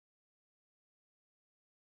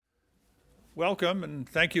welcome and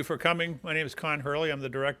thank you for coming. My name is Con Hurley. I'm the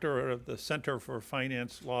director of the Center for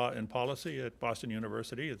Finance, Law, and Policy at Boston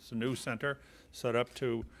University. It's a new center set up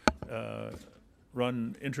to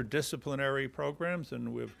run interdisciplinary programs,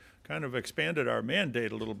 and we've kind of expanded our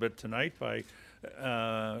mandate a little bit tonight by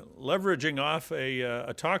leveraging off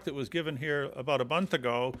a talk that was given here about a month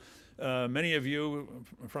ago. Many of you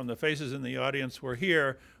from the faces in the audience were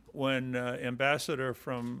here when Ambassador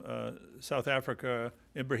from South Africa,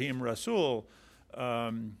 Ibrahim Rasool,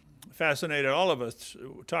 fascinated all of us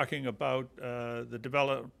talking about the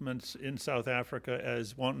developments in South Africa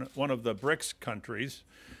as one of the BRICS countries.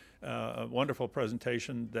 A wonderful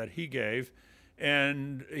presentation that he gave.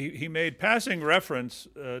 And he made passing reference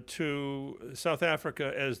to South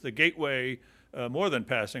Africa as the gateway, more than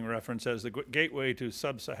passing reference, as the gateway to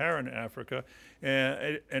sub-Saharan Africa,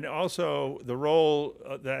 and also the role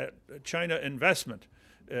that China investment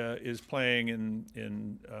is playing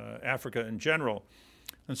in Africa in general.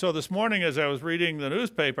 And so this morning, as I was reading the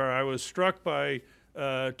newspaper, I was struck by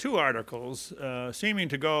two articles seeming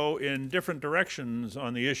to go in different directions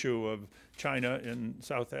on the issue of China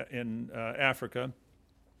in Africa.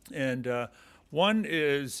 And one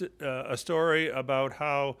is a story about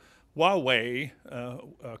how Huawei,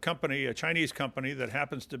 a Chinese company that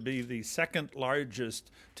happens to be the second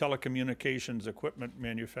largest telecommunications equipment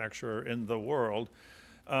manufacturer in the world,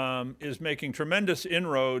 is making tremendous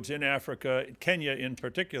inroads in Africa. Kenya in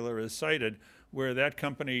particular is cited, where that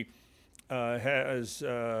company has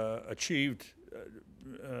achieved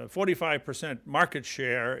 45% market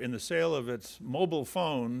share in the sale of its mobile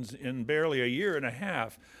phones in barely a year and a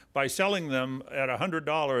half by selling them at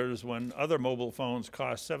 $100 when other mobile phones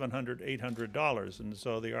cost $700, $800. And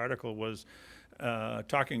so the article was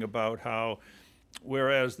talking about how,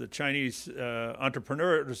 whereas the Chinese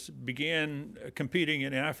entrepreneurs began competing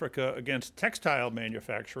in Africa against textile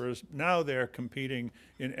manufacturers, now they're competing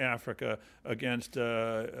in Africa against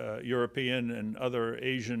European and other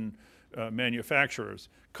Asian manufacturers.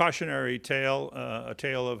 Cautionary tale, a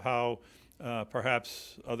tale of how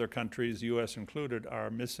perhaps other countries, U.S. included, are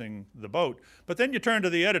missing the boat. But then you turn to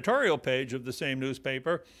the editorial page of the same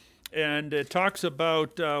newspaper, and it talks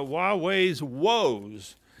about Huawei's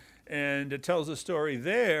woes. And it tells a story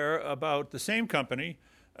there about the same company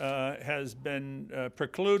has been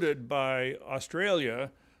precluded by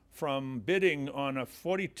Australia from bidding on a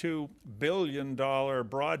 $42 billion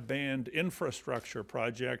broadband infrastructure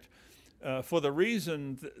project for the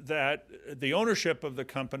reason that the ownership of the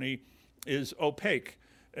company is opaque.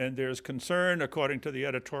 And there's concern, according to the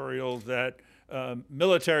editorial, that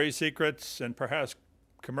military secrets and perhaps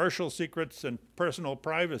commercial secrets and personal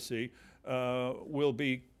privacy will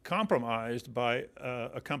be compromised by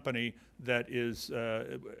a company that is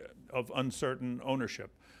of uncertain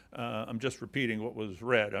ownership. I'm just repeating what was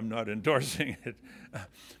read. I'm not endorsing it.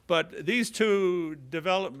 But these two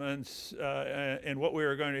developments and what we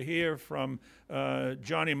are going to hear from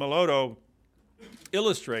Johnny Moloto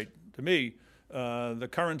illustrate, to me, the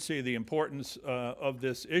currency, the importance of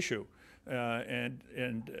this issue. And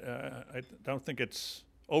I don't think it's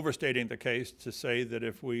overstating the case to say that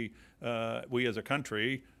if we as a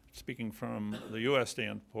country, speaking from the U.S.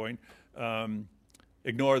 standpoint,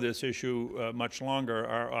 ignore this issue much longer,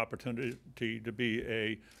 our opportunity to be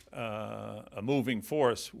a moving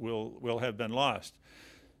force will have been lost.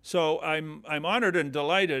 So I'm honored and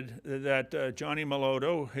delighted that Johnny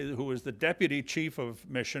Moloto, who is the Deputy Chief of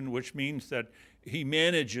Mission, which means that he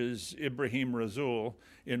manages Ibrahim Rasool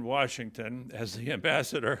in Washington as the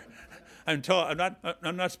ambassador. I'm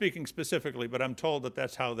not speaking specifically, but I'm told that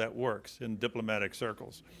that's how that works in diplomatic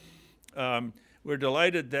circles. We're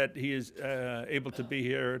delighted that he is able to be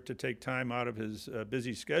here to take time out of his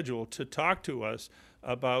busy schedule to talk to us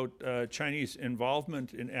about Chinese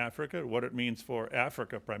involvement in Africa, what it means for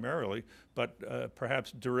Africa primarily, but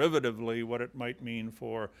perhaps derivatively what it might mean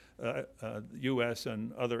for U.S.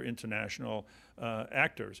 and other international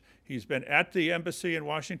actors. He's been at the embassy in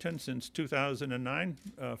Washington since 2009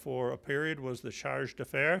 for a period, was the charge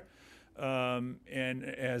d'affaires. And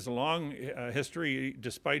has a long history,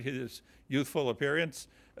 despite his youthful appearance,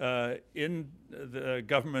 in the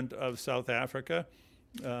government of South Africa,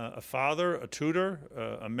 a father, a tutor,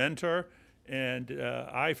 a mentor, and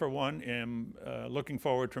I, for one, am looking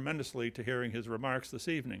forward tremendously to hearing his remarks this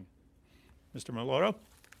evening. Mr. Moloto.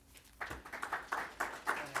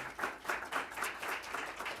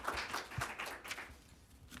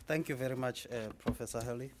 Thank you very much, Professor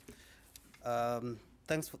Hurley.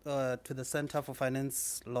 Thanks to the Center for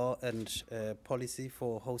Finance, Law and Policy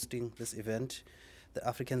for hosting this event, the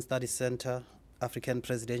African Studies Center, African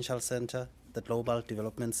Presidential Center, the Global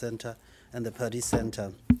Development Center, and the Pardee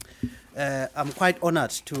Center. I'm quite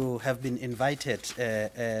honored to have been invited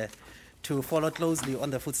to follow closely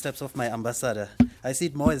on the footsteps of my ambassador. I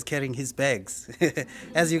see Mo is carrying his bags.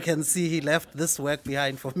 As you can see, he left this work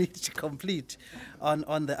behind for me to complete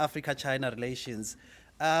on the Africa-China relations.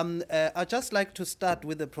 I'd just like to start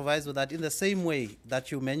with the proviso that in the same way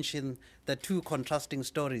that you mentioned the two contrasting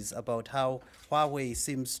stories about how Huawei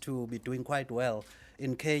seems to be doing quite well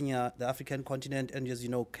in Kenya, the African continent, and as you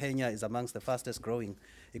know, Kenya is amongst the fastest growing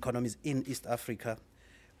economies in East Africa,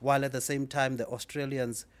 while at the same time the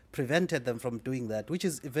Australians prevented them from doing that, which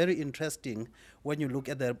is very interesting when you look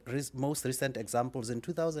at the most recent examples. In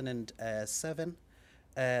 2007,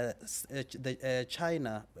 the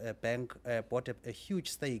China bank bought a huge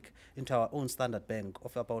stake into our own Standard Bank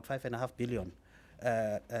of about $5.5 billion,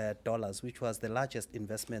 which was the largest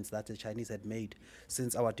investments that the Chinese had made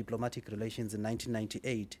since our diplomatic relations in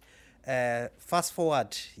 1998. Fast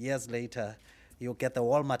forward years later, you get the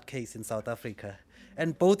Walmart case in South Africa.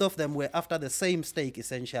 And both of them were after the same stake,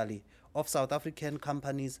 essentially, of South African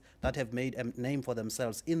companies that have made a name for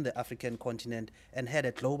themselves in the African continent and had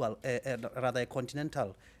a global, rather a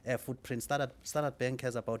continental footprint. Standard Bank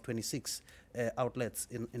has about 26 outlets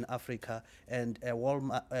in Africa, and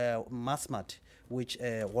Walmart, Massmart, which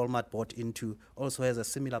Walmart bought into, also has a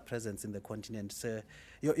similar presence in the continent. So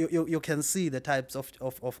you can see the types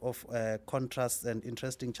of contrasts and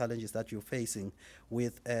interesting challenges that you're facing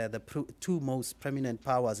with the two most prominent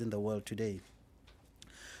powers in the world today.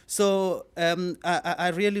 So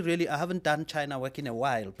I really, I haven't done China work in a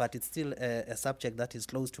while, but it's still a subject that is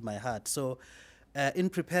close to my heart. So in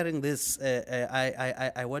preparing this,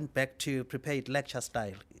 I went back to prepare it lecture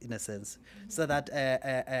style, in a sense, so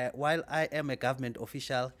that while I am a government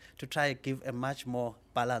official, to try and give a much more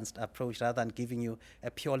balanced approach rather than giving you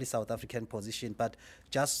a purely South African position, but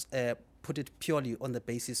just put it purely on the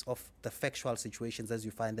basis of the factual situations as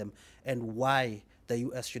you find them and why the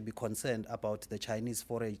U.S. should be concerned about the Chinese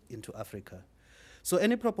foray into Africa. So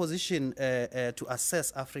any proposition to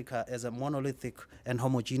assess Africa as a monolithic and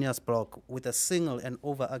homogeneous bloc with a single and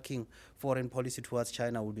overarching foreign policy towards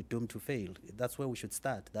China will be doomed to fail. That's where we should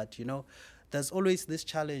start. That, you know, there's always this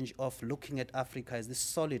challenge of looking at Africa as this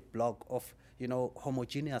solid bloc of, you know,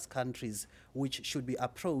 homogeneous countries which should be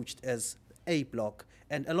approached as a bloc,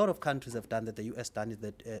 and a lot of countries have done that. The US done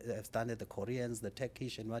it, have done it, the Koreans, the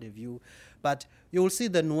Turkish, and what have you. But you will see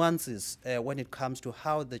the nuances when it comes to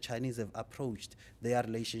how the Chinese have approached their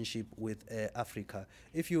relationship with Africa.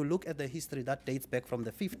 If you look at the history that dates back from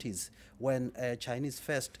the 50s, when Chinese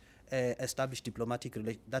first established diplomatic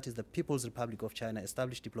relations, that is the People's Republic of China,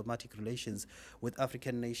 established diplomatic relations with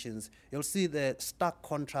African nations, you'll see the stark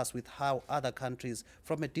contrast with how other countries,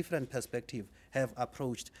 from a different perspective, have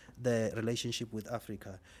approached the relationship with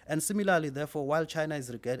Africa. And similarly, therefore, while China is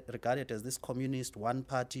regarded as this communist,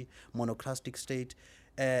 one-party, monocratic state,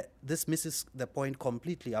 this misses the point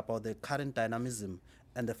completely about the current dynamism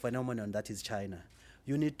and the phenomenon that is China.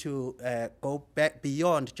 You need to go back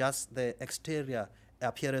beyond just the exterior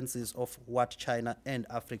appearances of what China and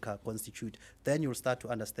Africa constitute. Then you'll start to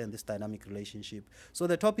understand this dynamic relationship. So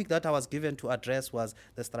the topic that I was given to address was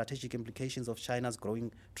the strategic implications of China's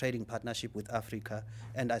growing trading partnership with Africa,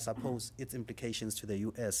 and I suppose its implications to the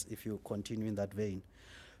US if you continue in that vein.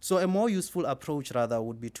 So a more useful approach, rather,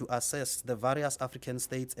 would be to assess the various African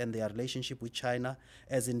states and their relationship with China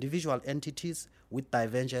as individual entities with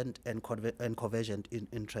divergent and convergent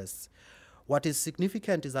interests. What is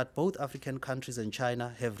significant is that both African countries and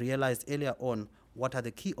China have realized earlier on what are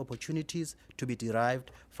the key opportunities to be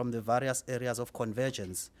derived from the various areas of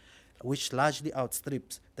convergence, which largely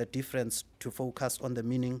outstrips the difference to focus on the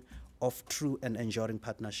meaning of true and enduring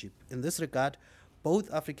partnership. In this regard,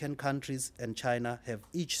 both African countries and China have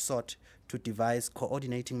each sought to devise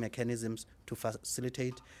coordinating mechanisms to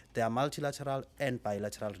facilitate their multilateral and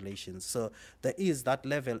bilateral relations. So there is that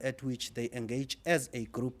level at which they engage as a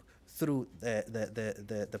group through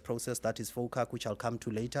the process that is FOCAC, which I'll come to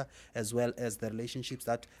later, as well as the relationships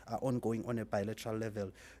that are ongoing on a bilateral level.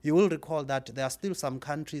 You will recall that there are still some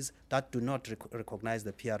countries that do not recognize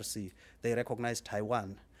the PRC. They recognize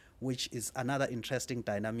Taiwan, which is another interesting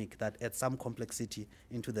dynamic that adds some complexity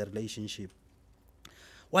into the relationship.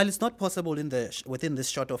 While it's not possible within this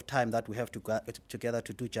short of time that we have to go together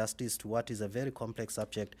to do justice to what is a very complex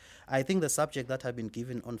subject, I think the subject that I've been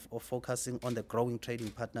given of focusing on the growing trading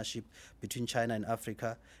partnership between China and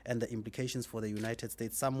Africa and the implications for the United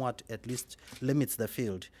States somewhat at least limits the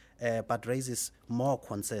field. but raises more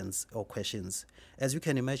concerns or questions. As you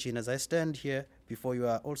can imagine, as I stand here before you,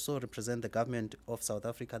 I also represent the government of South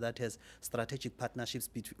Africa that has strategic partnerships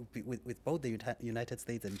with both the United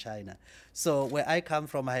States and China. So where I come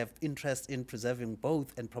from, I have interest in preserving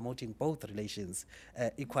both and promoting both relations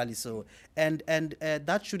equally so. And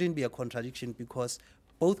that shouldn't be a contradiction, because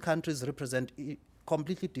both countries represent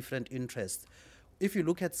completely different interests. If you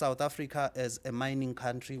look at South Africa as a mining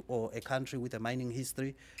country or a country with a mining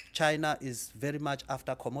history, China is very much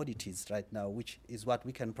after commodities right now, which is what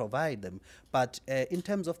we can provide them. But in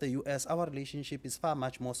terms of the US, our relationship is far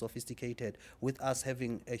much more sophisticated, with us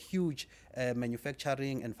having a huge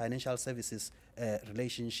manufacturing and financial services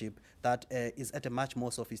relationship that is at a much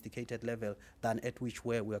more sophisticated level than at which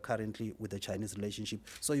where we are currently with the Chinese relationship.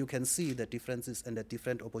 So you can see the differences and the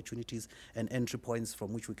different opportunities and entry points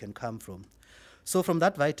from which we can come from. So from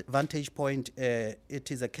that vantage point, it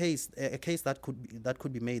is a case that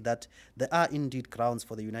could be made that there are indeed grounds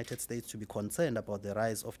for the United States to be concerned about the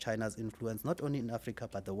rise of China's influence, not only in Africa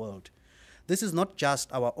but the world. This is not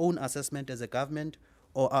just our own assessment as a government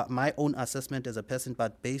or my own assessment as a person,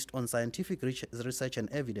 but based on scientific research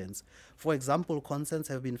and evidence. For example, concerns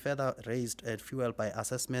have been further raised and fueled by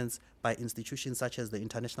assessments by institutions such as the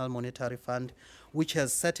International Monetary Fund, which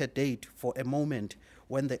has set a date for a moment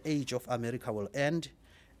when the age of America will end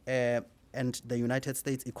and the United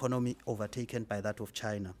States economy overtaken by that of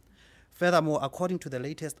China. Furthermore, according to the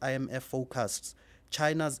latest IMF forecasts,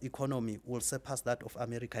 China's economy will surpass that of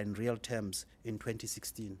America in real terms in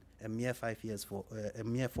 2016, a mere 4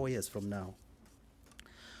 years from now.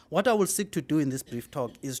 What I will seek to do in this brief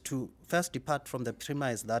talk is to first depart from the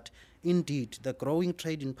premise that indeed the growing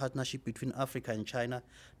trading partnership between Africa and China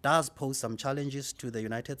does pose some challenges to the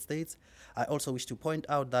United States. I also wish to point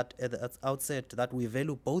out that at the outset that we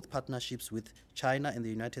value both partnerships with China and the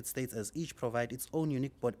United States, as each provide its own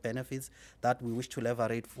unique benefits that we wish to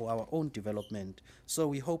leverage for our own development. So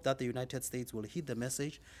we hope that the United States will heed the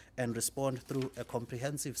message and respond through a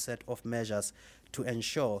comprehensive set of measures to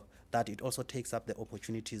ensure that it also takes up the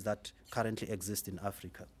opportunities that currently exist in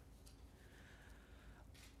Africa.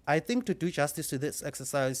 I think to do justice to this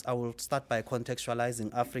exercise, I will start by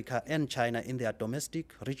contextualizing Africa and China in their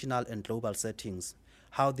domestic, regional, and global settings,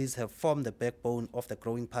 how these have formed the backbone of the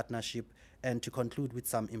growing partnership, and to conclude with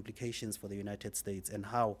some implications for the United States and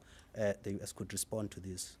how the US could respond to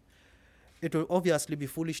this. It will obviously be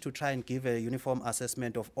foolish to try and give a uniform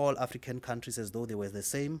assessment of all African countries as though they were the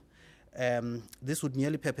same. This would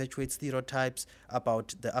merely perpetuate stereotypes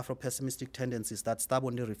about the Afro-pessimistic tendencies that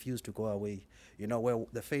stubbornly refuse to go away. You know, where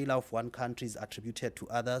the failure of one country is attributed to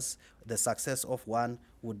others, the success of one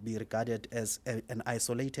would be regarded as an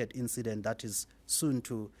isolated incident that is soon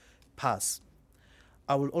to pass.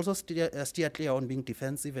 I will also steer clear on being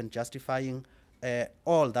defensive and justifying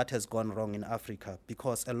all that has gone wrong in Africa,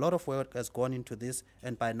 because a lot of work has gone into this,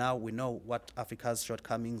 and by now we know what Africa's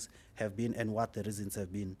shortcomings have been and what the reasons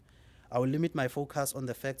have been. I will limit my focus on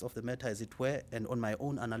the facts of the matter as it were, and on my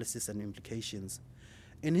own analysis and implications.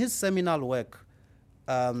 In his seminal work,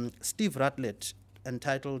 Steve Rutledge,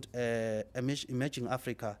 entitled Emerging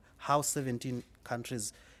Africa, How 17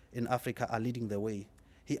 Countries in Africa Are Leading the Way,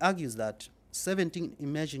 he argues that 17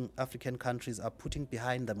 emerging African countries are putting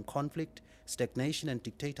behind them conflict, stagnation, and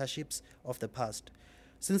dictatorships of the past.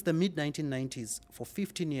 Since the mid-1990s, for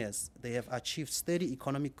 15 years, they have achieved steady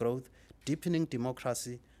economic growth, deepening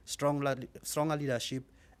democracy, stronger leadership,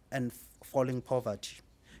 and falling poverty.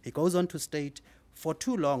 He goes on to state, for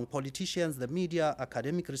too long, politicians, the media,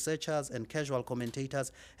 academic researchers, and casual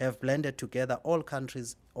commentators have blended together all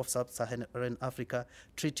countries of sub-Saharan Africa,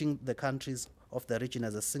 treating the countries of the region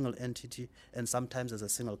as a single entity and sometimes as a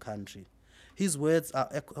single country. His words are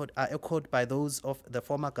echoed by those of the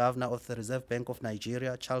former governor of the Reserve Bank of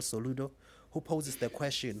Nigeria, Charles Soludo, who poses the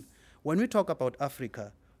question, when we talk about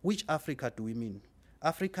Africa, which Africa do we mean?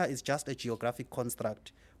 Africa is just a geographic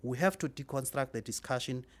construct. We have to deconstruct the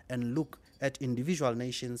discussion and look at individual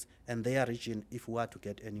nations and their region if we are to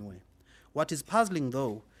get anywhere. What is puzzling,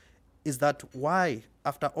 though, is that why,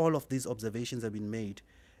 after all of these observations have been made,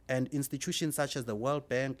 and institutions such as the World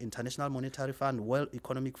Bank, International Monetary Fund, World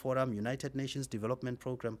Economic Forum, United Nations Development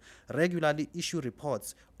Programme regularly issue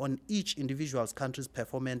reports on each individual's country's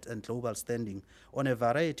performance and global standing on a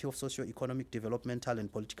variety of socio-economic, developmental,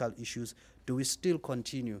 and political issues, do we still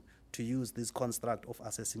continue to use this construct of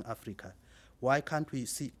assessing Africa? Why can't we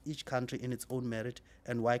see each country in its own merit,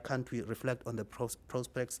 and why can't we reflect on the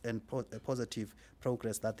prospects and positive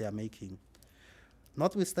progress that they are making?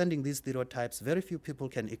 Notwithstanding these stereotypes, very few people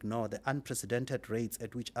can ignore the unprecedented rates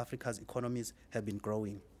at which Africa's economies have been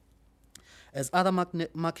growing. As other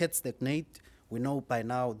markets stagnate, We know by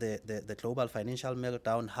now the global financial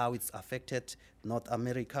meltdown, how it's affected North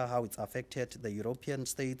America, how it's affected the European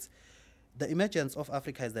states. The emergence of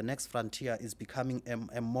Africa as the next frontier is becoming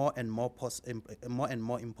a more and more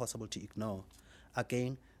impossible to ignore.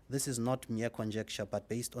 Again, this is not mere conjecture, but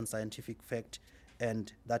based on scientific fact,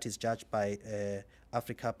 and that is judged by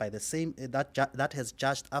Africa by the same that has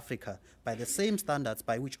judged Africa by the same standards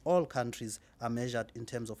by which all countries are measured in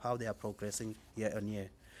terms of how they are progressing year on year.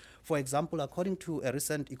 For example, according to a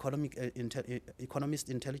recent Economist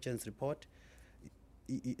Intelligence report,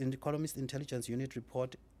 Economist Intelligence Unit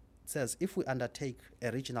report says if we undertake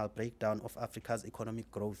a regional breakdown of Africa's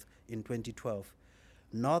economic growth in 2012,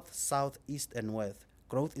 north, south, east, and west,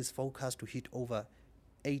 growth is forecast to hit over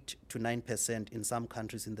 8 to 9% in some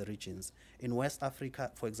countries in the regions. In West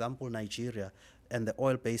Africa, for example, Nigeria and the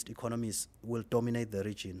oil-based economies will dominate the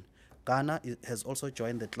region. Ghana has also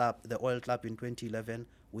joined the oil club in 2011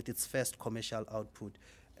 with its first commercial output.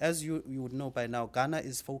 As you would know by now, Ghana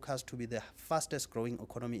is forecast to be the fastest growing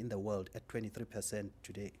economy in the world at 23%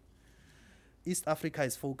 today. East Africa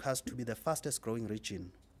is forecast to be the fastest growing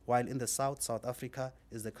region, while in the south, South Africa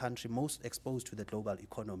is the country most exposed to the global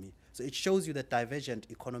economy. So it shows you the divergent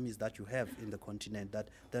economies that you have in the continent, that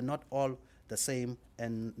they're not all the same,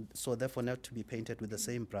 and so therefore not to be painted with the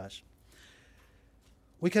same brush.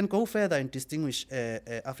 We can go further and distinguish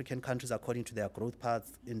African countries according to their growth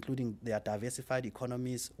paths, including their diversified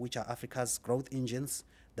economies, which are Africa's growth engines,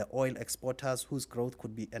 the oil exporters whose growth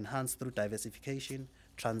could be enhanced through diversification,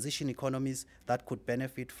 transition economies that could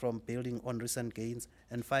benefit from building on recent gains,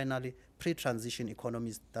 and finally, pre-transition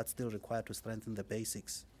economies that still require to strengthen the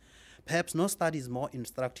basics. Perhaps no study is more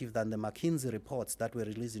instructive than the McKinsey reports that were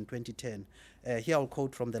released in 2010. Here I'll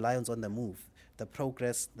quote from the Lions on the Move, the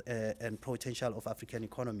progress and potential of African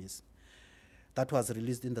economies. That was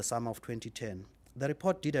released in the summer of 2010. The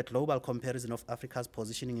report did a global comparison of Africa's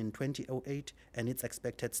positioning in 2008 and its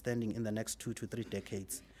expected standing in the next 2 to 3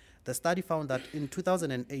 decades. The study found that in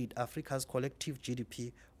 2008, Africa's collective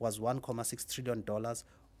GDP was $1.6 trillion,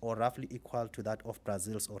 or roughly equal to that of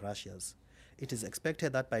Brazil's or Russia's. It is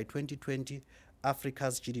expected that by 2020,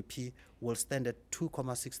 Africa's GDP will stand at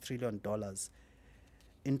 $2.6 trillion.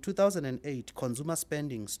 In 2008, consumer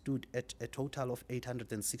spending stood at a total of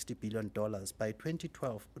 $860 billion. By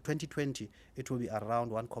 2020, it will be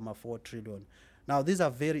around $1.4 trillion. Now, these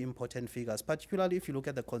are very important figures, particularly if you look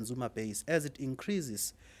at the consumer base. As it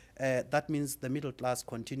increases, that means the middle class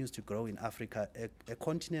continues to grow in Africa, a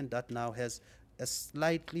continent that now has a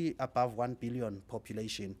slightly above 1 billion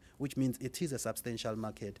population, which means it is a substantial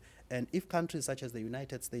market. And if countries such as the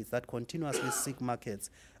United States that continuously seek markets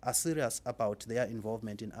are serious about their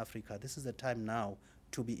involvement in Africa, this is the time now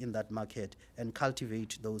to be in that market and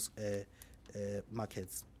cultivate those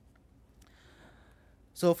markets.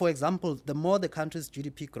 So, for example, the more the country's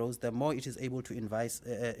GDP grows, the more it is able to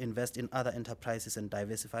invest in other enterprises and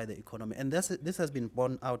diversify the economy. And this has been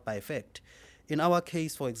borne out by fact. In our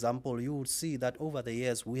case, for example, you will see that over the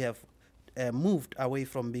years we have moved away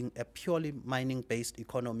from being a purely mining-based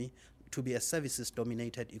economy to be a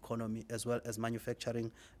services-dominated economy as well as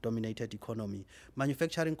manufacturing-dominated economy.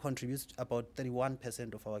 Manufacturing contributes about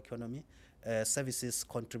 31% of our economy. Services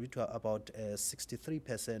contribute to about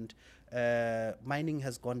 63%. Mining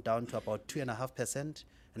has gone down to about 2.5%,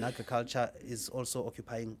 and agriculture is also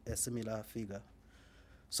occupying a similar figure.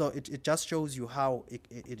 So it just shows you how it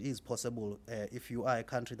is possible if you are a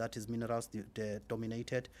country that is minerals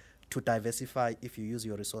dominated to diversify if you use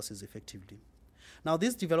your resources effectively. Now,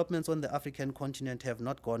 these developments on the African continent have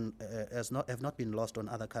not been lost on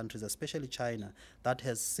other countries, especially China, that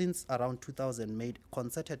has since around 2000 made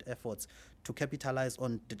concerted efforts to capitalize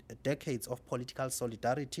on decades of political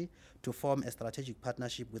solidarity to form a strategic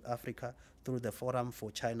partnership with Africa through the Forum for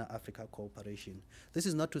China-Africa Cooperation. This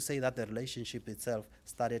is not to say that the relationship itself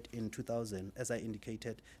started in 2000. As I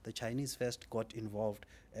indicated, the Chinese first got involved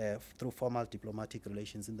through formal diplomatic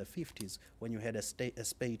relations in the 50s when you had a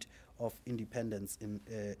spate of independence in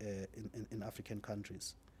African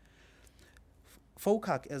countries.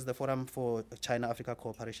 FOCAC, as the Forum for China-Africa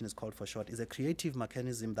Cooperation is called for short, is a creative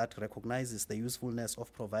mechanism that recognizes the usefulness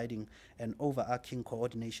of providing an overarching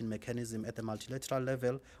coordination mechanism at the multilateral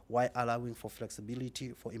level while allowing for flexibility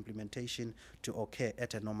for implementation to occur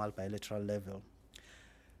at a normal bilateral level.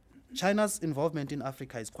 China's involvement in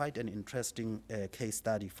Africa is quite an interesting case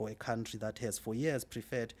study for a country that has for years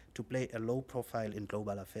preferred to play a low profile in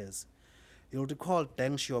global affairs. You'll recall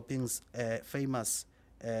Deng Xiaoping's famous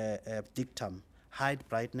dictum, hide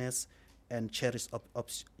brightness and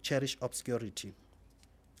cherish obscurity.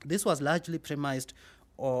 This was largely premised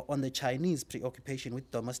on the Chinese preoccupation with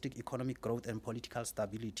domestic economic growth and political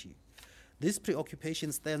stability. This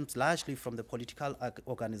preoccupation stems largely from the political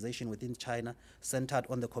organization within China centered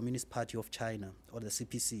on the Communist Party of China, or the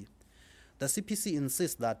CPC. The CPC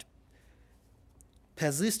insists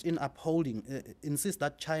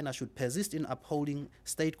that China should persist in upholding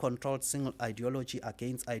state-controlled single ideology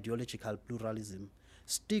against ideological pluralism,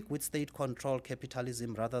 stick with state-controlled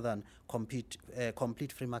capitalism rather than complete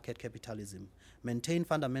free market capitalism, maintain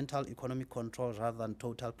fundamental economic control rather than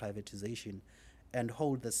total privatization, and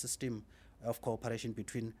hold the system of cooperation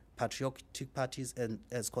between patriotic parties and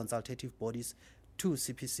as consultative bodies to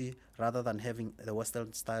CPC rather than having the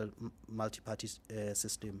Western-style multi-party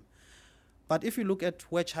system. But if you look at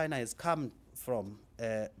where China has come from,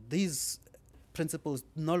 these principles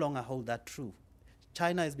no longer hold that true.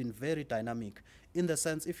 China has been very dynamic in the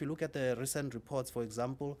sense, if you look at the recent reports, for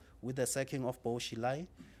example, with the sacking of Bo Xilai,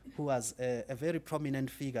 who was a very prominent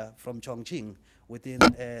figure from Chongqing within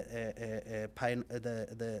the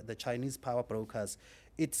Chinese power brokers,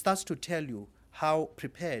 it starts to tell you how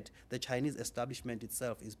prepared the Chinese establishment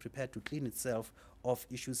itself is prepared to clean itself of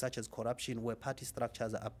issues such as corruption, where party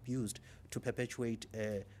structures are abused to perpetuate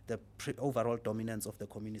the overall dominance of the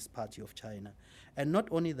Communist Party of China. And not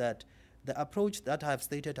only that, the approach that I've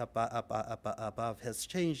stated above has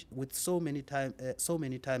changed with so many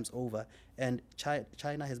times over, and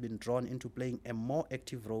China has been drawn into playing a more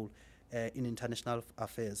active role in international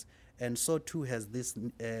affairs. And so too has this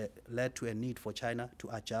led to a need for China to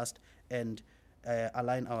adjust and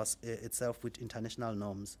align itself with international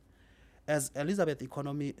norms. As Elizabeth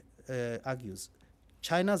Economy argues,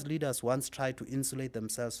 China's leaders once tried to insulate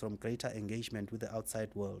themselves from greater engagement with the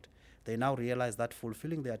outside world. They now realize that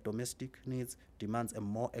fulfilling their domestic needs demands a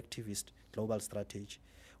more activist global strategy.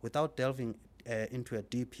 Without delving into a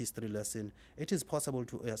deep history lesson, it is possible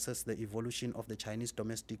to assess the evolution of the Chinese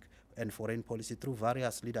domestic and foreign policy through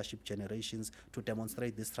various leadership generations to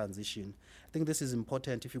demonstrate this transition. I think this is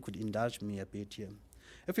important, if you could indulge me a bit here.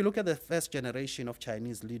 If you look at the first generation of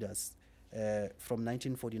Chinese leaders, from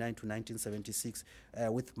 1949 to 1976,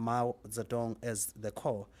 with Mao Zedong as the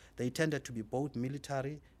core, they tended to be both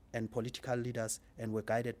military and political leaders and were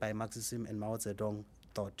guided by Marxism and Mao Zedong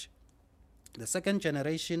thought. The second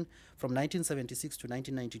generation, from 1976 to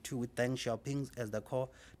 1992, with Deng Xiaoping as the core,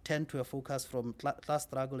 tend to a focus from class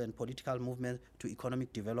struggle and political movement to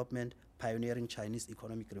economic development, pioneering Chinese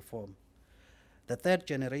economic reform. The third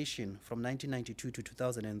generation, from 1992 to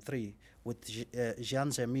 2003, with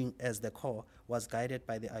Jiang Zemin as the core, was guided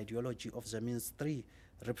by the ideology of Zemin's three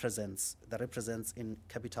represents in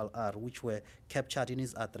capital R, which were captured in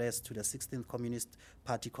his address to the 16th Communist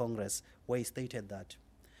Party Congress, where he stated that,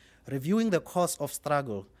 reviewing the course of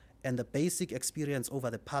struggle and the basic experience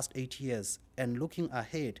over the past 8 years and looking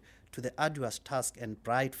ahead to the arduous task and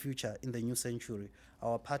bright future in the new century,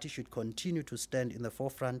 our party should continue to stand in the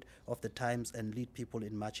forefront of the times and lead people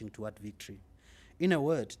in marching toward victory. In a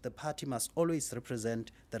word, the party must always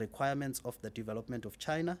represent the requirements of the development of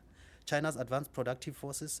China, China's advanced productive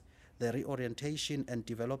forces, the reorientation and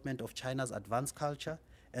development of China's advanced culture,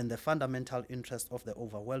 and the fundamental interest of the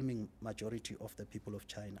overwhelming majority of the people of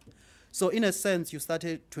China. So in a sense, you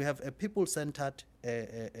started to have a people-centered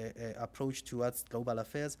approach towards global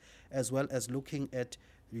affairs, as well as looking at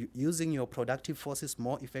using your productive forces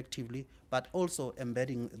more effectively, but also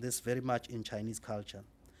embedding this very much in Chinese culture.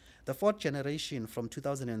 The fourth generation from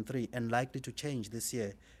 2003, and likely to change this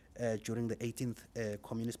year during the 18th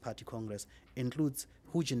Communist Party Congress, includes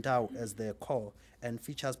Hu Jintao as their core and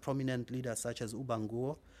features prominent leaders such as Wu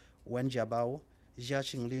Bangguo, Wen Jiabao, Jia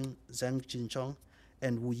Qingling, Zhang Jinchong,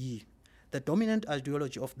 and Wu Yi. The dominant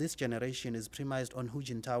ideology of this generation is premised on Hu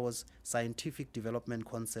Jintao's scientific development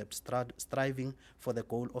concept, striving for the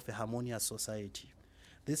goal of a harmonious society.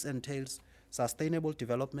 This entails sustainable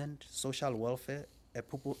development, social welfare,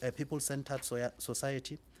 a people-centered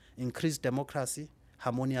society, increased democracy,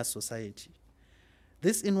 harmonious society.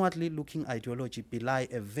 This inwardly looking ideology belie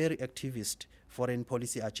a very activist foreign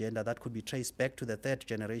policy agenda that could be traced back to the third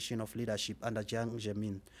generation of leadership under Jiang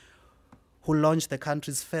Zemin, who launched the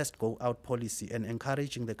country's first go-out policy and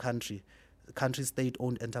encouraging the country's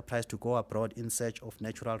state-owned enterprise to go abroad in search of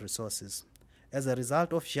natural resources. As a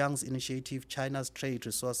result of Jiang's initiative, China's trade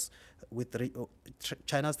with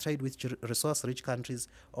resource-rich countries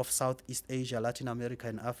of Southeast Asia, Latin America,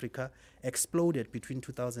 and Africa exploded between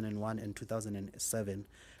 2001 and 2007,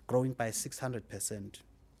 growing by 600%.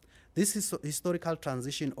 This historical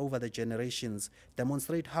transition over the generations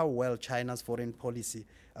demonstrate how well China's foreign policy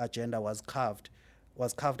agenda was carved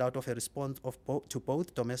out of a response to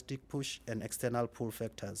both domestic push and external pull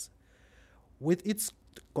factors. With its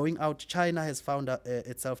going out, China has found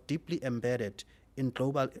itself deeply embedded in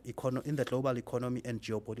the global economy and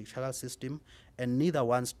geopolitical system, and neither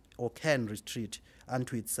wants or can retreat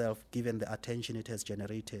unto itself given the attention it has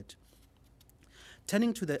generated.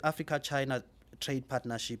 Turning to the Africa-China trade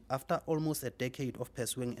partnership, after almost a decade of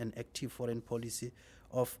pursuing an active foreign policy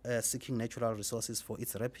of seeking natural resources for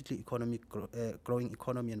its rapidly growing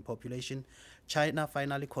economy and population, China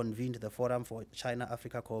finally convened the Forum for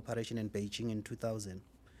China-Africa Cooperation in Beijing in 2000.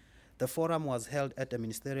 The forum was held at a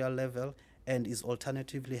ministerial level and is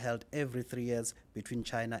alternatively held every 3 years between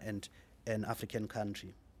China and an African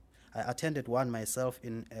country. I attended one myself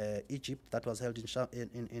in Egypt that was held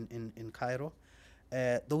in Cairo.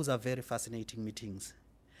 Those are very fascinating meetings.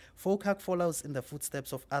 FOCAC follows in the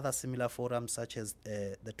footsteps of other similar forums such as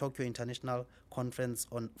the Tokyo International Conference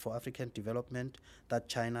for African Development that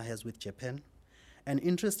China has with Japan. An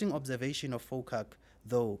interesting observation of FOCAC,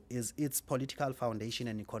 though, is its political foundation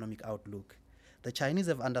and economic outlook. The Chinese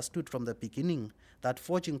have understood from the beginning that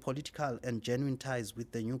forging political and genuine ties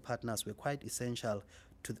with the new partners were quite essential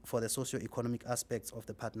for the socio-economic aspects of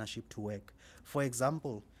the partnership to work. For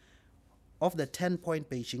example, of the 10-point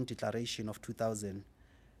Beijing Declaration of 2000,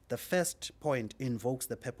 the first point invokes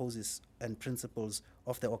the purposes and principles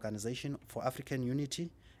of the Organization for African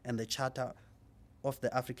Unity and the Charter of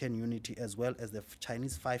the African Unity, as well as the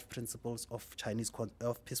Chinese 5 principles of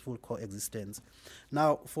peaceful coexistence.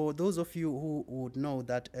 Now, for those of you who would know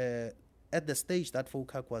that at the stage that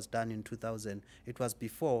FOCAC was done in 2000, it was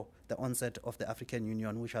before the onset of the African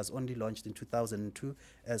Union, which was only launched in 2002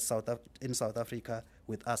 in South Africa,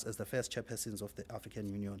 with us as the first chairpersons of the African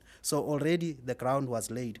Union. So already the ground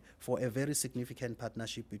was laid for a very significant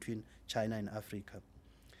partnership between China and Africa.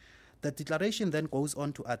 The declaration then goes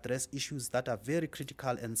on to address issues that are very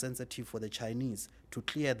critical and sensitive for the Chinese to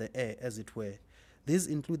clear the air, as it were. These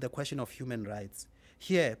include the question of human rights.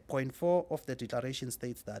 Here, point 4 of the declaration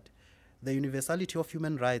states that the universality of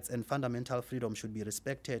human rights and fundamental freedom should be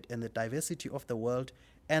respected, and the diversity of the world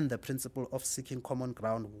and the principle of seeking common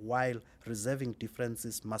ground while reserving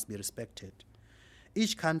differences must be respected.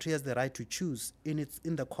 Each country has the right to choose in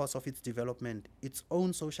the course of its development its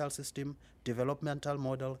own social system, developmental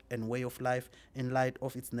model, and way of life in light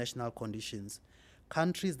of its national conditions.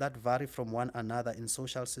 Countries that vary from one another in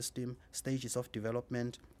social system, stages of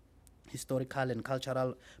development, historical and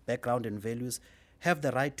cultural background and values have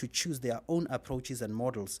the right to choose their own approaches and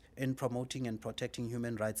models in promoting and protecting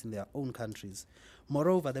human rights in their own countries.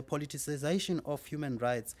 Moreover, the politicization of human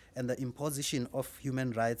rights and the imposition of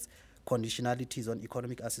human rights conditionalities on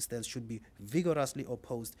economic assistance should be vigorously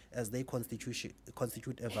opposed, as they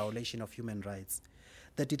constitute a violation of human rights.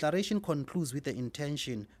 The declaration concludes with the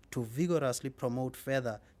intention to vigorously promote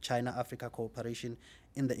further China-Africa cooperation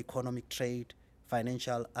in the economic, trade,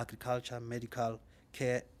 financial, agriculture, medical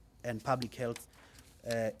care, and public health.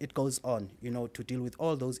 It goes on, to deal with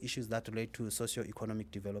all those issues that relate to socio-economic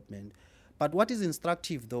development. But what is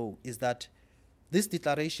instructive, though, is that this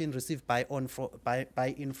declaration received buy-in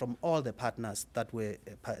from all the partners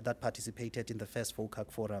that participated in the first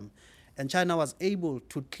FOCAC forum, and China was able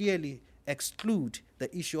to clearly exclude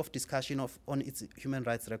the issue of discussion on its human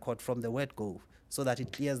rights record from the word go, so that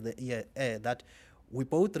it clears the air that we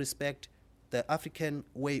both respect the African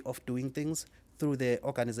way of doing things through the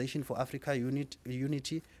Organization for Africa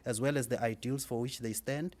Unity, as well as the ideals for which they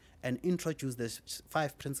stand, and introduce the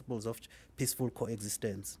 5 principles of peaceful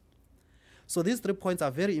coexistence. So these 3 points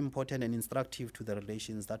are very important and instructive to the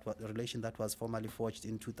relation that was formally forged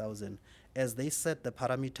in 2000, as they set the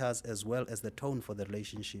parameters as well as the tone for the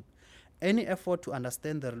relationship. Any effort to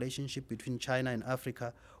understand the relationship between China and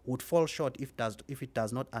Africa would fall short if it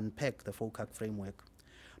does not unpack the FOCAC framework.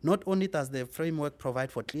 Not only does the framework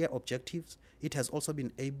provide for clear objectives, it has also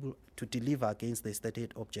been able to deliver against the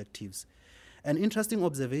stated objectives. An interesting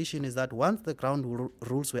observation is that once the ground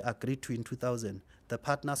rules were agreed to in 2000, the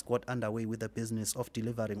partners got underway with the business of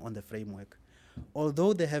delivering on the framework.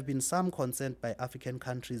 Although there have been some consent by African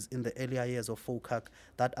countries in the earlier years of FOCAC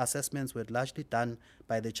that assessments were largely done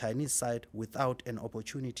by the Chinese side without an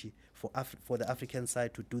opportunity for the African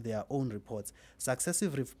side to do their own reports,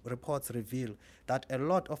 successive reports reveal that a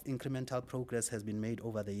lot of incremental progress has been made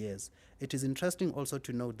over the years. It is interesting also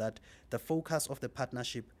to note that the focus of the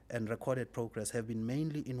partnership and recorded progress have been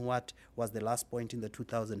mainly in what was the last point in the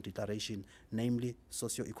 2000 declaration, namely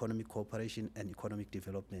socio-economic cooperation and economic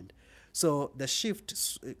development. So the shift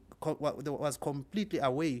was completely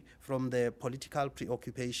away from the political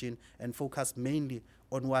preoccupation and focused mainly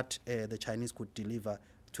on what the Chinese could deliver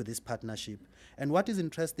to this partnership. And what is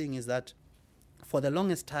interesting is that for the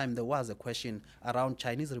longest time, there was a question around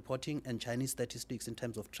Chinese reporting and Chinese statistics in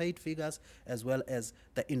terms of trade figures, as well as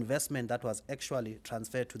the investment that was actually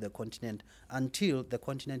transferred to the continent, until the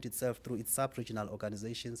continent itself, through its sub-regional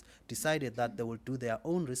organizations, decided that they will do their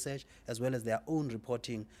own research as well as their own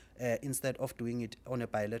reporting instead of doing it on a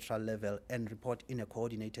bilateral level and report in a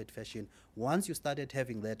coordinated fashion. Once you started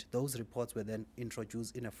having that, those reports were then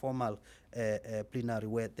introduced in a formal plenary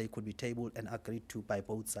where they could be tabled and agreed to by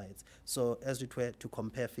both sides. So as it were, to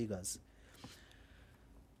compare figures.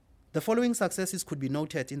 The following successes could be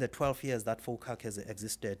noted in the 12 years that FOCAC has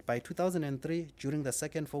existed. By 2003, during the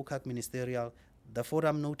second FOCAC ministerial, the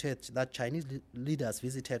forum noted that Chinese leaders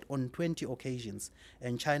visited on 20 occasions,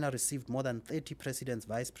 and China received more than 30 presidents,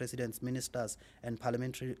 vice presidents, ministers, and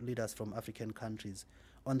parliamentary leaders from African countries.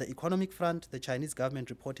 On the economic front, the Chinese government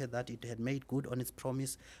reported that it had made good on its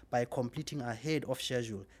promise by completing ahead of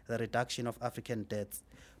schedule the reduction of African debts.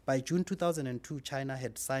 By June 2002, China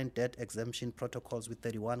had signed debt exemption protocols with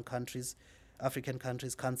 31 countries, African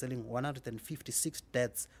countries, cancelling 156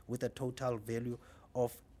 debts with a total value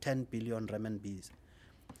of 10 billion renminbis.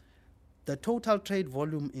 The total trade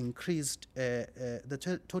volume increased,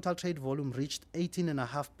 total trade volume reached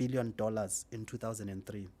 $18.5 billion in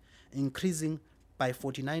 2003, increasing by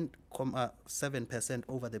 49.7%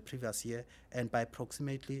 over the previous year and by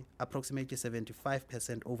approximately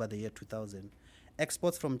 75% over the year 2000.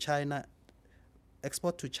 Export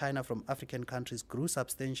to China from African countries grew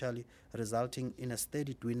substantially, resulting in a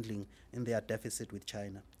steady dwindling in their deficit with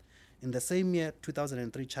China. In the same year,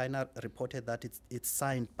 2003, China reported that it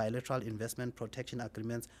signed bilateral investment protection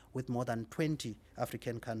agreements with more than 20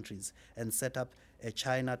 African countries and set up a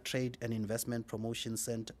China Trade and Investment Promotion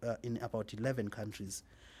Center in about 11 countries.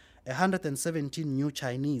 117 new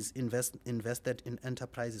Chinese invested in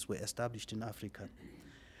enterprises were established in Africa.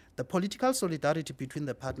 The political solidarity between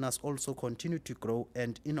the partners also continued to grow,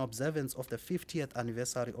 and in observance of the 50th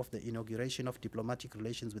anniversary of the inauguration of diplomatic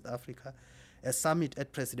relations with Africa, a summit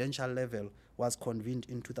at presidential level was convened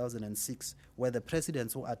in 2006, where the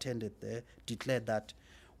presidents who attended there declared that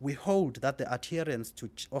we hold that the adherence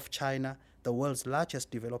of China, the world's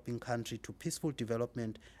largest developing country, to peaceful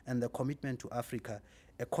development and the commitment to Africa,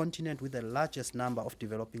 a continent with the largest number of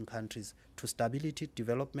developing countries, to stability,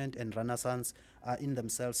 development, and renaissance are in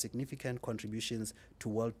themselves significant contributions to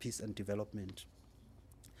world peace and development.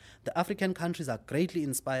 The African countries are greatly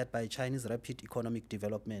inspired by China's rapid economic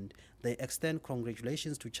development. They extend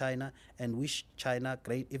congratulations to China and wish China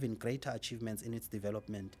even greater achievements in its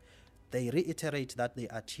development. They reiterate that they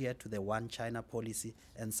adhere to the One China policy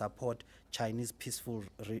and support Chinese peaceful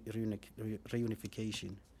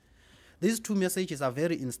reunification. These two messages are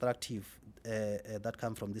very instructive that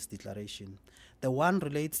come from this declaration. The one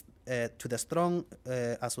relates to the strong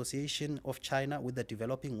association of China with the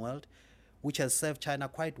developing world, which has served China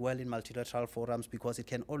quite well in multilateral forums because it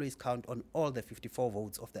can always count on all the 54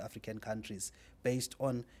 votes of the African countries based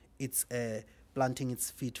on its planting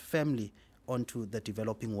its feet firmly onto the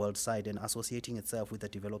developing world side and associating itself with the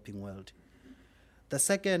developing world. The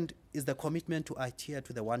second is the commitment to adhere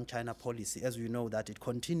to the One China policy. As we know that it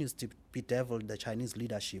continues to bedevil the Chinese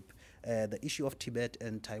leadership. The issue of Tibet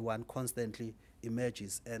and Taiwan constantly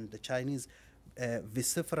emerges, and the Chinese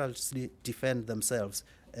vociferously defend themselves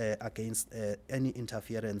against any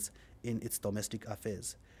interference in its domestic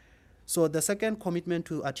affairs. So the second commitment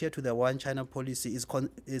to adhere to the One China policy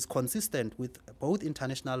is consistent with both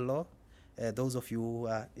international law. Those of you who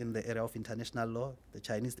are in the area of international law, the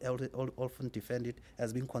Chinese often defend it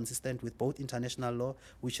as being consistent with both international law,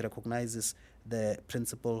 which recognizes the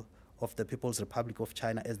principle of the People's Republic of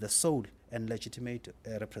China as the sole and legitimate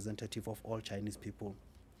representative of all Chinese people.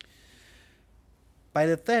 By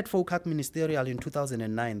the third FOCAC ministerial in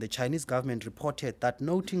 2009, the Chinese government reported that,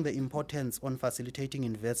 noting the importance on facilitating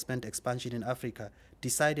investment expansion in Africa,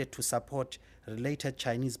 decided to support related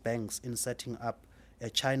Chinese banks in setting up a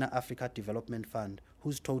China-Africa Development Fund,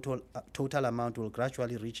 whose total amount will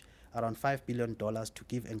gradually reach around $5 billion to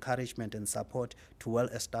give encouragement and support to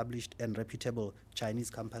well-established and reputable Chinese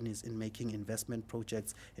companies in making investment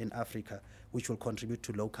projects in Africa, which will contribute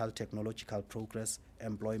to local technological progress,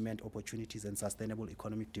 employment opportunities, and sustainable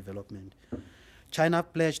economic development. China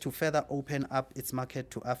pledged to further open up its market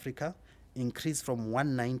to Africa, increase from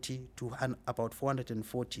 190 to about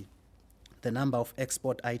 440 the number of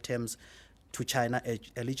export items to China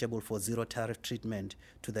eligible for zero tariff treatment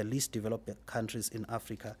to the least developed countries in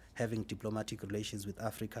Africa having diplomatic relations with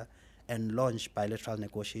Africa, and launch bilateral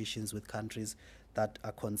negotiations with countries that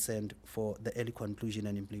are concerned for the early conclusion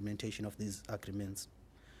and implementation of these agreements.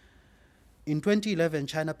 In 2011,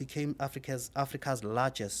 China became Africa's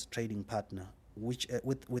largest trading partner, which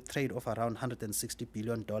with trade of around $160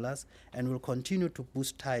 billion, and will continue to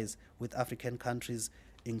boost ties with African countries,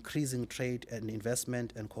 increasing trade and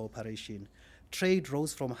investment and cooperation. Trade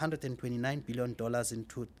rose from $129 billion in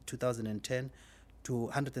 2010 to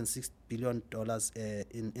 $106 billion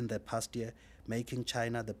in the past year, making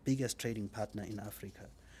China the biggest trading partner in Africa.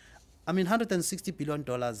 I mean, $160 billion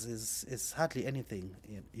is hardly anything,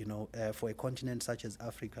 for a continent such as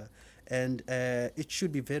Africa. And it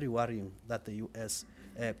should be very worrying that the U.S.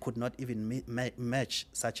 Could not even match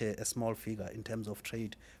such a small figure in terms of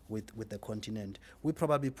trade with the continent. We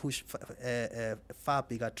probably push far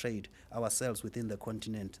bigger trade ourselves within the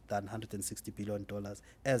continent than $160 billion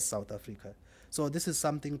as South Africa. So this is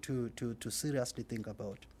something to seriously think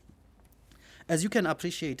about. As you can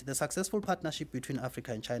appreciate, the successful partnership between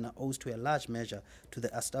Africa and China owes to a large measure to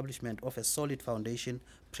the establishment of a solid foundation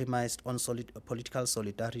premised on political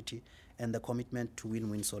solidarity and the commitment to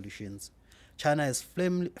win-win solutions. China has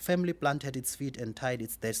firmly planted its feet and tied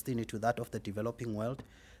its destiny to that of the developing world,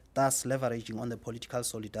 thus leveraging on the political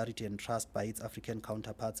solidarity and trust by its African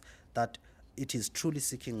counterparts that it is truly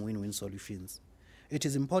seeking win-win solutions. It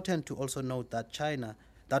is important to also note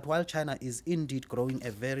that while China is indeed growing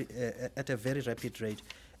at a very rapid rate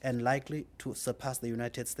and likely to surpass the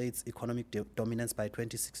United States' economic dominance by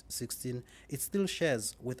 2016, it still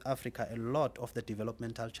shares with Africa a lot of the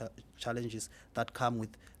developmental challenges that come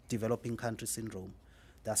with developing country syndrome.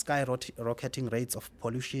 There are skyrocketing rates of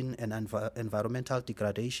pollution and environmental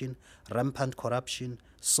degradation, rampant corruption,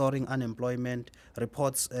 soaring unemployment.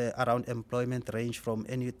 Reports around employment range from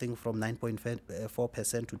anything from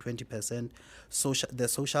 9.4% to 20%. The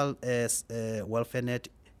social welfare net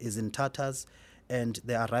is in tatters, and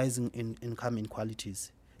there are rising income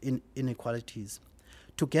inequalities.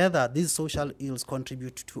 Together, these social ills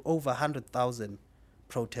contribute to over 100,000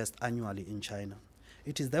 protests annually in China.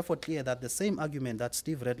 It is therefore clear that the same argument that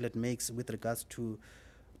Steve Redlet makes with regards to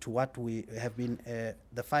what we have been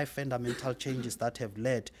the 5 fundamental changes that have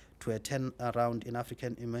led to a turnaround in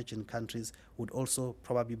African emerging countries would also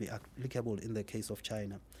probably be applicable in the case of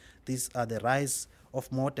China. These are the rise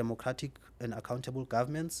of more democratic and accountable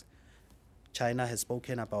governments. China has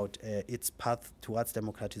spoken about its path towards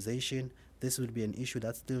democratization. This will be an issue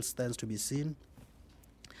that still stands to be seen.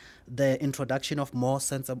 The introduction of more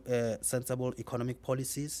sensible economic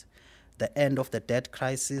policies, the end of the debt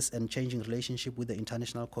crisis and changing relationship with the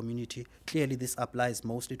international community. Clearly, this applies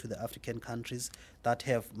mostly to the African countries that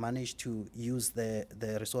have managed to use the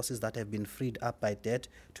resources that have been freed up by debt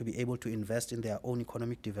to be able to invest in their own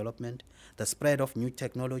economic development. The spread of new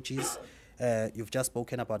technologies. You've just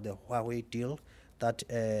spoken about the Huawei deal. That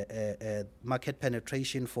market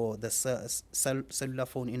penetration for the cellular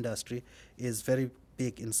phone industry is very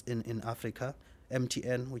big in Africa.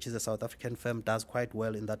 MTN, which is a South African firm, does quite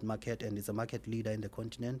well in that market and is a market leader in the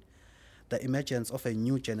continent. The emergence of a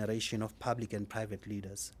new generation of public and private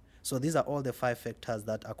leaders. So these are all the 5 factors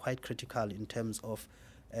that are quite critical in terms of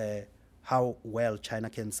how well China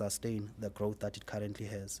can sustain the growth that it currently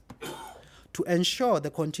has. To ensure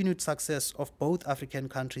the continued success of both African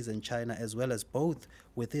countries and China, as well as both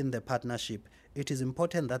within the partnership, it is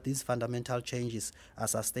important that these fundamental changes are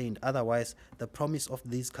sustained. Otherwise, the promise of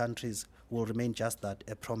these countries will remain just that,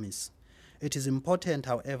 a promise. It is important,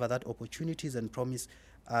 however, that opportunities and promise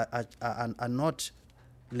are not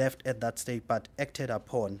left at that stage, but acted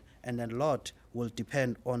upon, and a lot will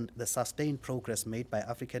depend on the sustained progress made by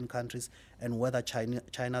African countries and whether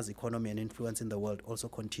China's economy and influence in the world also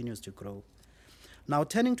continues to grow. Now,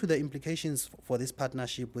 turning to the implications for this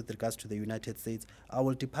partnership with regards to the United States, I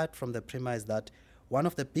will depart from the premise that one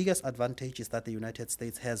of the biggest advantages that the United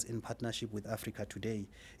States has in partnership with Africa today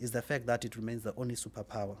is the fact that it remains the only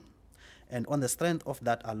superpower. And on the strength of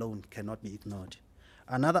that alone cannot be ignored.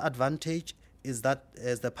 Another advantage is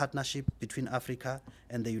the partnership between Africa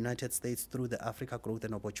and the United States through the Africa Growth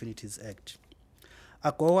and Opportunities Act.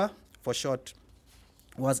 AGOA, for short,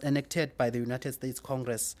 was enacted by the United States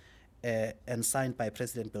Congress and signed by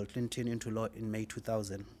President Bill Clinton into law in May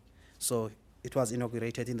 2000. So it was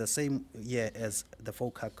inaugurated in the same year as the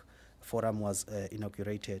FOCAC Forum was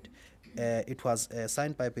inaugurated. It was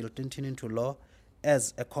signed by Bill Clinton into law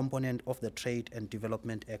as a component of the Trade and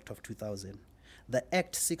Development Act of 2000. The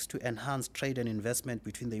Act seeks to enhance trade and investment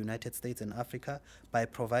between the United States and Africa by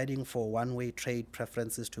providing for one-way trade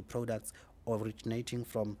preferences to products originating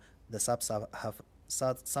from the sub-Saharan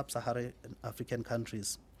African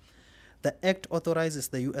countries. The Act authorizes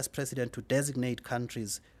the U.S. President to designate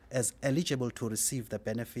countries as eligible to receive the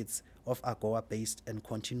benefits of AGOA-based and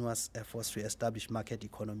continuous efforts to establish market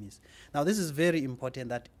economies. Now, this is very important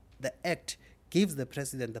that the Act gives the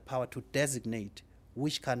President the power to designate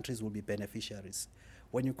which countries will be beneficiaries.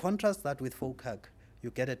 When you contrast that with FOCAC, you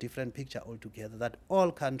get a different picture altogether, that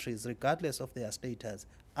all countries, regardless of their status,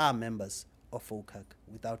 are members of FOCAC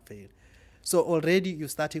without fail. So already you're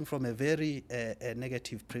starting from a very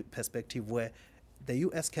negative perspective, where the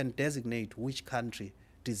US can designate which country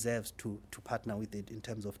deserves to partner with it in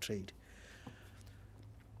terms of trade.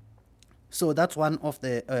 So that's one of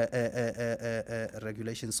the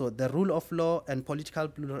regulations. So the rule of law and political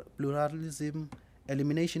pluralism,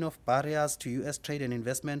 elimination of barriers to US trade and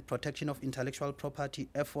investment, protection of intellectual property,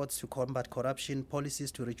 efforts to combat corruption,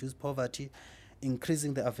 policies to reduce poverty,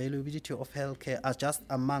 increasing the availability of healthcare are just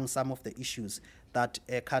among some of the issues that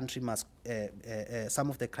a country must, some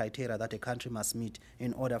of the criteria that a country must meet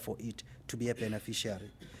in order for it to be a beneficiary.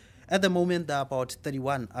 At the moment, there are about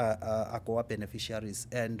 31 AGOA beneficiaries,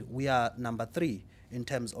 and we are number 3 in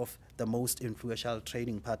terms of the most influential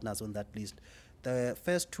trading partners on that list. The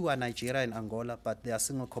first 2 are Nigeria and Angola, but they are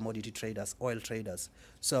single commodity traders, oil traders.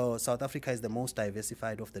 So South Africa is the most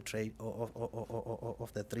diversified of the trade of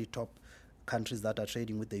the 3 top countries that are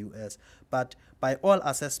trading with the US. But by all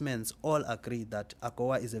assessments, all agree that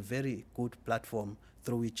AGOA is a very good platform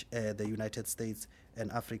through which the United States and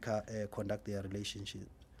Africa conduct their relationship.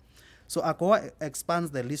 So AGOA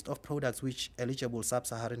expands the list of products which eligible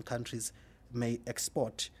sub-Saharan countries may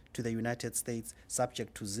export to the United States,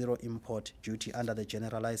 subject to zero import duty under the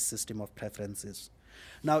generalized system of preferences.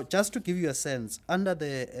 Now, just to give you a sense, under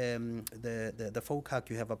the FOCAC,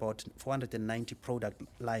 you have about 490 product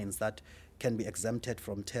lines that can be exempted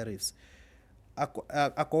from tariffs.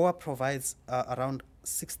 AGOA provides around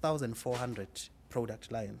 6,400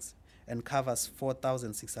 product lines and covers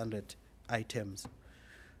 4,600 items.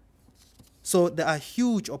 So there are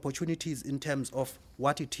huge opportunities in terms of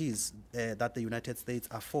what it is that the United States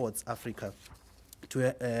affords Africa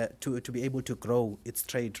to be able to grow its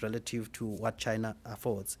trade relative to what China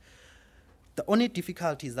affords. The only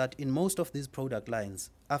difficulty is that in most of these product lines,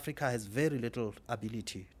 Africa has very little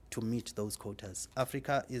ability to meet those quotas.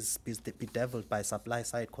 Africa is bedeviled by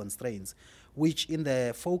supply-side constraints, which in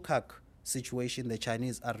the FOCAC situation, the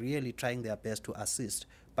Chinese are really trying their best to assist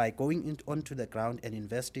by going onto the ground and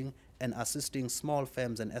investing and assisting small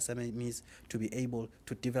firms and SMEs to be able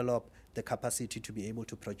to develop the capacity to be able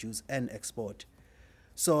to produce and export.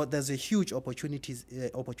 So there's a huge opportunity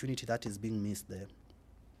that is being missed there.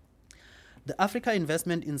 The Africa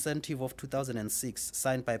Investment Incentive of 2006,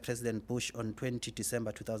 signed by President Bush on 20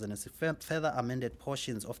 December 2006, further amended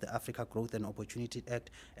portions of the Africa Growth and Opportunity Act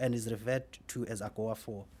and is referred to as AGOA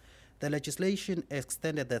 4. The legislation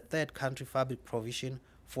extended the third country fabric provision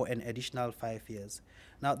for an additional 5 years.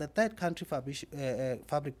 Now, the third country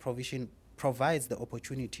fabric provision provides the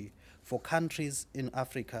opportunity for countries in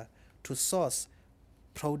Africa to source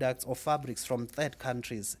products or fabrics from third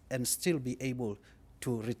countries and still be able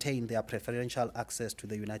to retain their preferential access to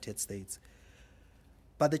the United States.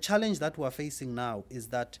 But the challenge that we're facing now is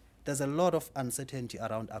that there's a lot of uncertainty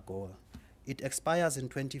around AGOA. It expires in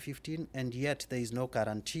 2015, and yet there is no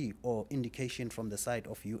guarantee or indication from the side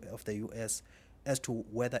of the US as to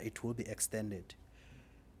whether it will be extended.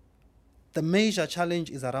 The major challenge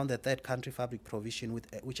is around the third country fabric provision,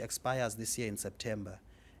 which expires this year in September.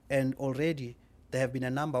 And already there have been a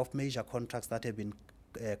number of major contracts that have been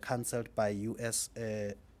cancelled by US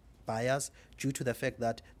buyers due to the fact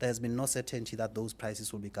that there has been no certainty that those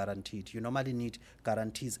prices will be guaranteed. You normally need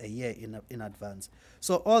guarantees a year in advance.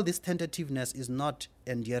 So all this tentativeness is not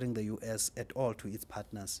endearing the US at all to its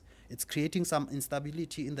partners. It's creating some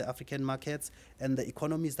instability in the African markets, and the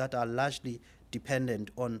economies that are largely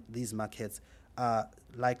dependent on these markets are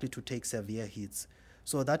likely to take severe hits.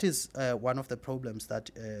 So that is one of the problems that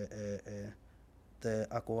the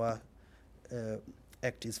AGOA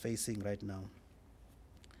Act is facing right now.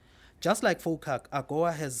 Just like FOCAC,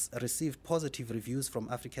 AGOA has received positive reviews from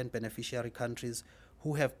African beneficiary countries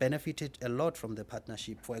who have benefited a lot from the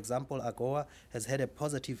partnership. For example, AGOA has had a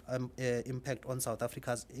positive impact on South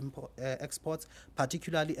Africa's exports,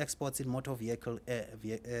 particularly exports in motor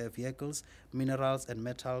vehicles, minerals and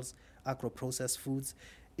metals, agro-processed foods.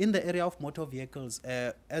 In the area of motor vehicles,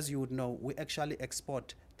 as you would know, we actually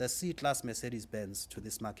export the C-Class Mercedes-Benz to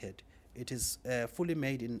this market. It is fully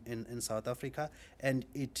made in South Africa, and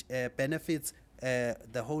it benefits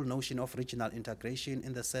the whole notion of regional integration,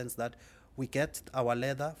 in the sense that we get our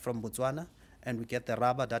leather from Botswana, and we get the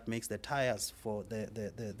rubber that makes the tires for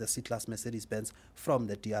the C-Class Mercedes-Benz from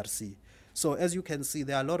the DRC. So as you can see,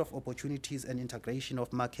 there are a lot of opportunities and integration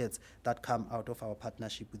of markets that come out of our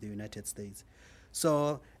partnership with the United States.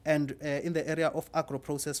 So, and in the area of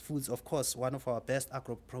agro-processed foods, of course, one of our best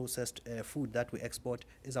agro-processed food that we export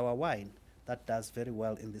is our wine. that does very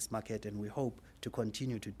well in this market, and we hope to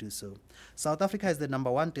continue to do so. South Africa is the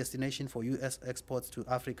 #1 destination for U.S. exports to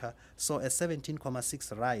Africa, saw a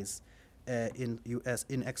 17.6 rise in U.S.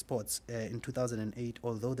 in exports in 2008,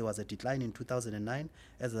 although there was a decline in 2009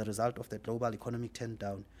 as a result of the global economic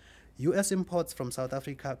turndown. U.S. imports from South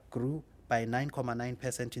Africa grew by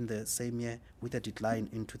 9.9% in the same year, with a decline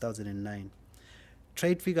in 2009.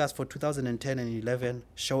 Trade figures for 2010 and 11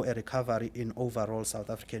 show a recovery in overall South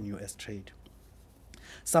African-U.S. trade.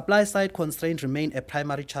 Supply-side constraints remain a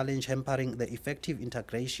primary challenge, hampering the effective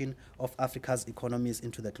integration of Africa's economies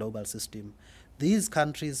into the global system. Those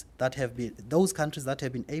countries that have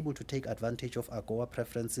been able to take advantage of AGOA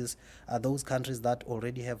preferences are those countries that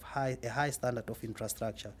already have a high standard of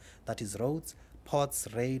infrastructure, that is roads, ports,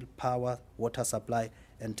 rail, power, water supply,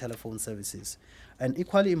 and telephone services. An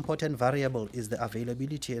equally important variable is the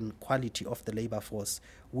availability and quality of the labor force,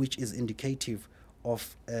 which is indicative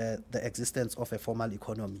of the existence of a formal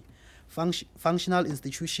economy. Functional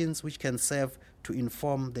institutions which can serve to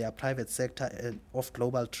inform their private sector of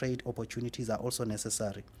global trade opportunities are also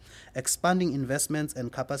necessary. Expanding investments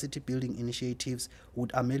and capacity building initiatives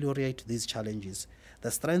would ameliorate these challenges.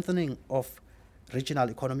 The strengthening of regional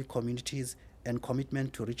economic communities and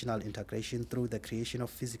commitment to regional integration through the creation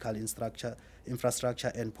of physical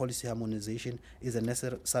infrastructure and policy harmonization is a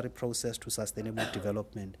necessary process to sustainable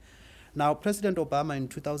development. Now, President Obama in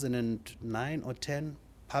 2009 or 10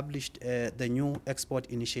 published the new export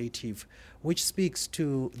initiative, which speaks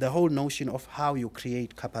to the whole notion of how you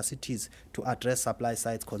create capacities to address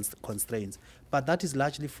supply-side constraints. But that is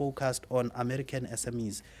largely focused on American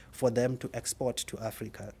SMEs for them to export to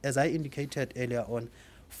Africa. As I indicated earlier on,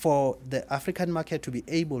 for the African market to be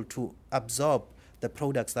able to absorb the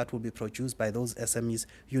products that will be produced by those SMEs,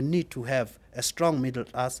 you need to have a strong middle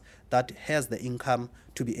class that has the income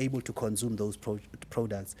to be able to consume those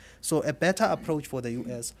products. So a better approach for the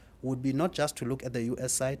U.S. would be not just to look at the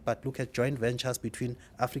U.S. side, but look at joint ventures between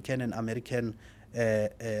African and American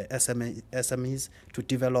SMEs to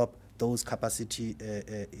develop those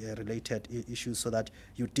capacity-related issues so that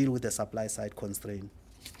you deal with the supply-side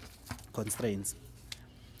constraints.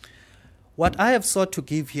 What I have sought to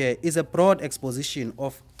give here is a broad exposition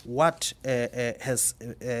of what has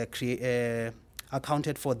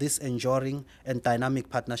accounted for this enduring and dynamic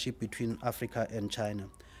partnership between Africa and China.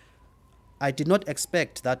 I did not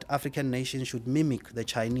expect that African nations should mimic the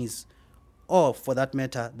Chinese, or for that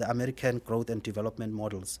matter, the American growth and development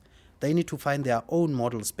models. They need to find their own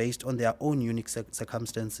models based on their own unique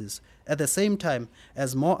circumstances. At the same time,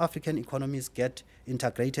 as more African economies get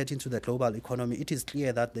integrated into the global economy, it is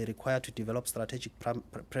clear that they require to develop strategic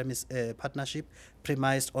partnership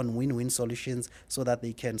premised on win-win solutions so that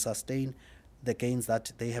they can sustain the gains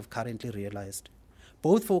that they have currently realized.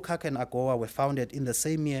 Both FOCAC and AGOA were founded in the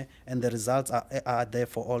same year, and the results are there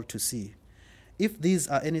for all to see. If these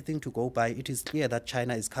are anything to go by, it is clear that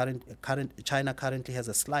China currently has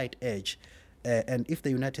a slight edge, and if the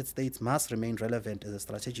United States must remain relevant as a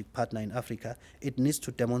strategic partner in Africa, it needs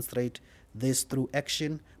to demonstrate this through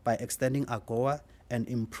action by extending AGOA and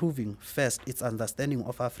improving first its understanding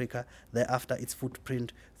of Africa, thereafter its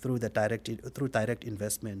footprint through direct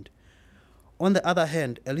investment. On the other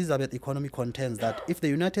hand, Elizabeth Economy contends that if the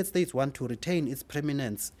United States want to retain its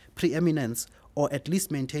preeminence, or at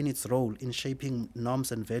least maintain its role in shaping norms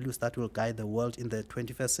and values that will guide the world in the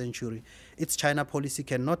 21st century, its China policy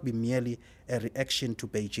cannot be merely a reaction to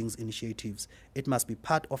Beijing's initiatives. It must be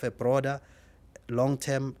part of a broader,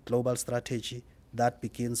 long-term global strategy that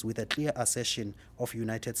begins with a clear assertion of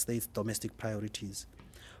United States domestic priorities.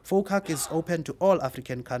 FOCAC is open to all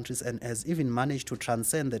African countries and has even managed to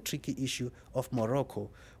transcend the tricky issue of Morocco,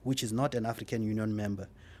 which is not an African Union member.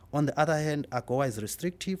 On the other hand, AGOA is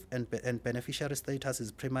restrictive and beneficiary status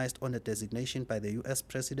is premised on a designation by the U.S.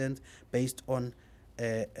 President based on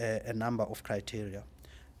a number of criteria.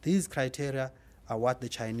 These criteria are what the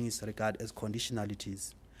Chinese regard as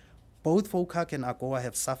conditionalities. Both FOCAC and AGOA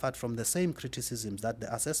have suffered from the same criticisms, that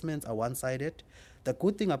the assessments are one-sided. The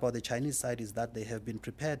good thing about the Chinese side is that they have been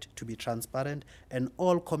prepared to be transparent, and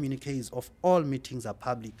all communiques of all meetings are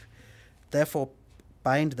public. Therefore,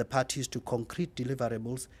 bind the parties to concrete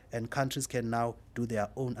deliverables, and countries can now do their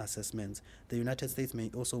own assessments. The United States may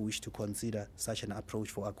also wish to consider such an approach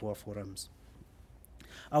for AGOA forums.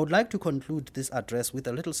 I would like to conclude this address with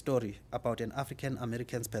a little story about an African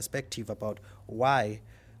American's perspective about what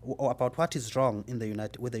is wrong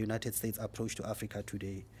with the United States approach to Africa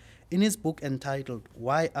today. In his book entitled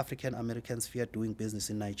Why African Americans Fear Doing Business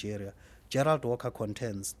in Nigeria, Gerald Walker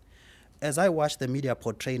contends, as I watched the media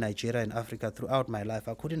portray Nigeria and Africa throughout my life,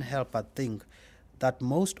 I couldn't help but think that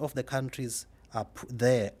most of the countries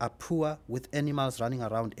are poor, with animals running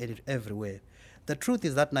around everywhere. The truth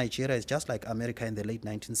is that Nigeria is just like America in the late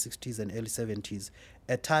 1960s and early 70s,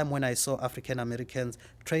 a time when I saw African Americans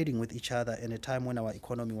trading with each other, and a time when our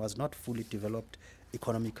economy was not fully developed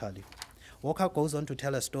economically. Walker goes on to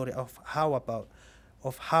tell a story of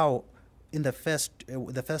how in the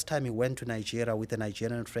first time he went to Nigeria with a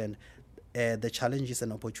Nigerian friend, the challenges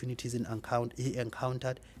and opportunities he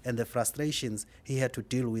encountered, and the frustrations he had to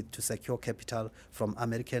deal with to secure capital from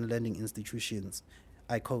American lending institutions.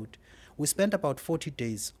 I quote, "We spent about 40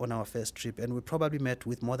 days on our first trip, and we probably met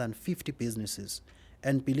with more than 50 businesses.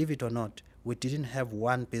 And believe it or not, we didn't have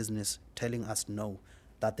one business telling us no,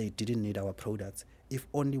 that they didn't need our products, if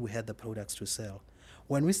only we had the products to sell.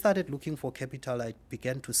 When we started looking for capital, I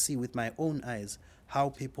began to see with my own eyes how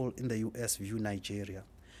people in the US view Nigeria.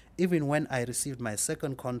 Even when I received my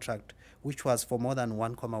second contract, which was for more than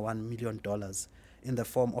 $1.1 million, in the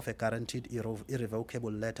form of a guaranteed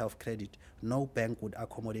irrevocable letter of credit, no bank would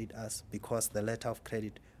accommodate us because the letter of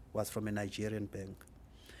credit was from a Nigerian bank."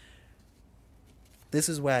 This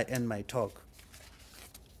is where I end my talk.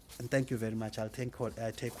 And thank you very much. I'll take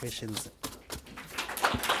questions.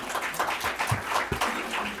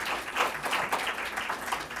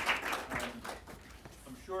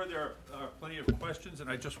 I'm sure there are plenty of questions, and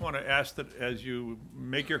I just want to ask that as you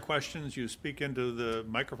make your questions, you speak into the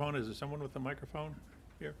microphone. Is there someone with a microphone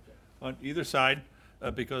here? On either side,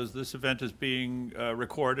 because this event is being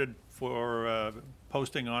recorded for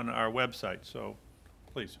posting on our website. So,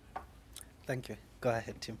 please. Thank you. Go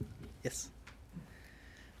ahead, Tim. Yes.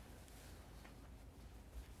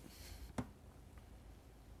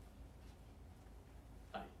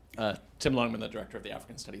 Tim Longman, the director of the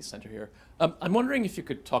African Studies Center here. I'm wondering if you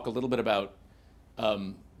could talk a little bit about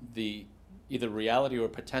the either reality or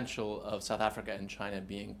potential of South Africa and China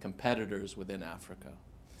being competitors within Africa,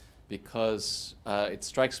 because it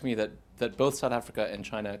strikes me that both South Africa and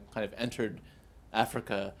China kind of entered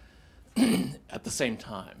Africa at the same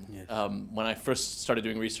time. Yes. When I first started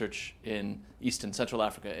doing research in East and Central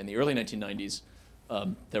Africa in the early 1990s,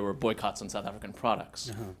 there were boycotts on South African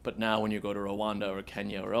products. But now when you go to Rwanda or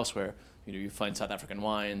Kenya or elsewhere, you find South African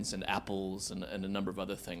wines and apples and a number of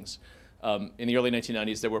other things. In the early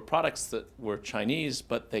 1990s, there were products that were Chinese,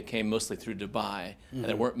 but they came mostly through Dubai, and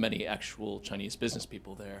there weren't many actual Chinese business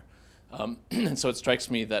people there. And so it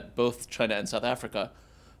strikes me that both China and South Africa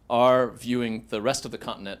are viewing the rest of the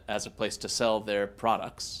continent as a place to sell their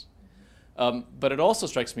products. But it also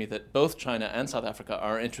strikes me that both China and South Africa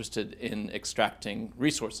are interested in extracting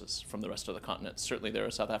resources from the rest of the continent. Certainly there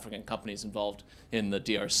are South African companies involved in the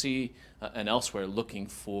DRC and elsewhere looking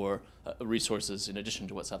for resources in addition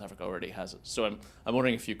to what South Africa already has. So I'm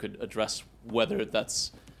wondering if you could address whether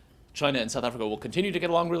that's China and South Africa will continue to get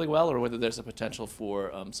along really well, or whether there's a potential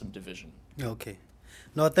for some division. Okay.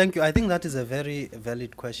 No, thank you. I think that is a very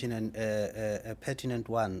valid question and a pertinent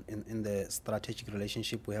one in the strategic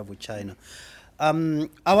relationship we have with China.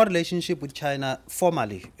 Our relationship with China,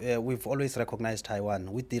 formally, we've always recognized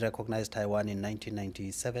Taiwan. We did recognize Taiwan in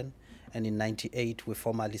 1997, and in 1998, we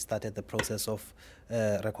formally started the process of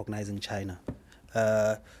recognizing China.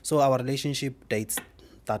 So our relationship dates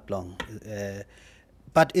that long.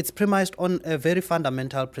 But it's premised on a very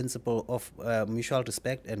fundamental principle of mutual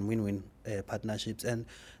respect and win-win partnerships. And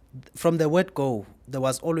from the word go, there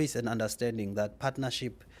was always an understanding that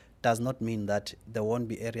partnership does not mean that there won't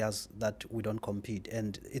be areas that we don't compete.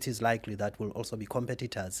 And it is likely that we'll also be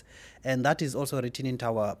competitors. And that is also written into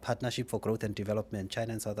our Partnership for Growth and Development.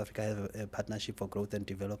 China and South Africa have a Partnership for Growth and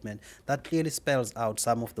Development that clearly spells out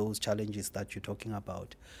some of those challenges that you're talking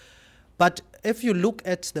about. But if you look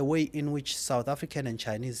at the way in which South African and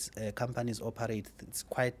Chinese companies operate, it's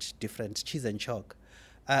quite different, cheese and chalk.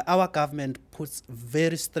 Our government puts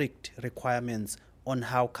very strict requirements on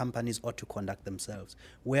how companies ought to conduct themselves.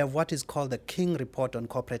 We have what is called the King Report on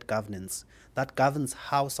Corporate Governance that governs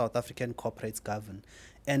how South African corporates govern.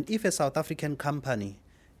 And if a South African company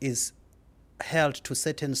is held to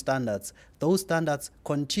certain standards, those standards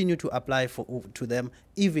continue to apply to them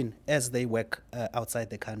even as they work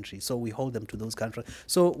outside the country. So we hold them to those countries.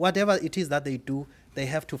 So whatever it is that they do, they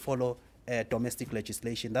have to follow domestic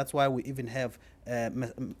legislation. That's why we even have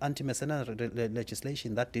anti-mercenary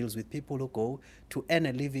legislation that deals with people who go to earn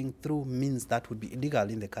a living through means that would be illegal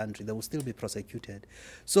in the country. They will still be prosecuted.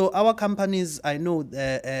 So our companies, I know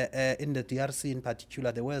in the DRC in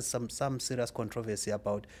particular, there was some serious controversy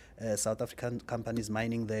about South African companies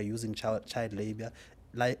mining there using child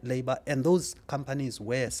labor, and those companies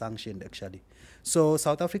were sanctioned actually. So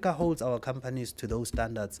South Africa holds our companies to those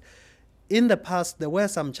standards. In the past, there were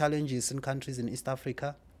some challenges in countries in East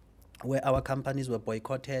Africa where our companies were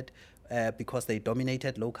boycotted because they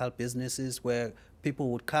dominated local businesses where people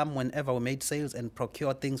would come whenever we made sales and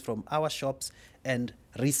procure things from our shops and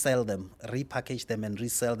resell them, repackage them and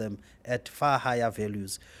resell them at far higher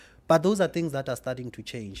values. But those are things that are starting to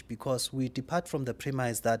change because we depart from the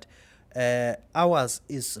premise that ours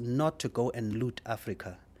is not to go and loot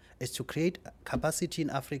Africa. It's to create capacity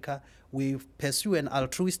in Africa. We pursue an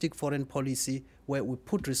altruistic foreign policy where we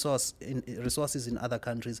put resources in other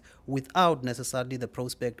countries without necessarily the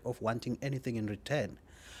prospect of wanting anything in return.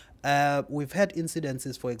 We've had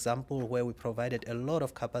incidences, for example, where we provided a lot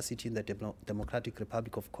of capacity in the Democratic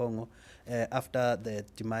Republic of Congo after the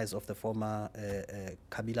demise of the former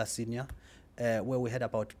Kabila Senior, where we had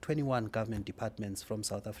about 21 government departments from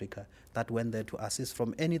South Africa that went there to assist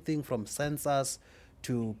from anything from census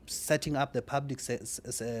to setting up the public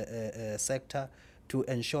sector to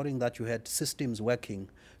ensuring that you had systems working.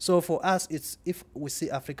 So for us, it's if we see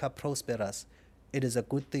Africa prosperous, it is a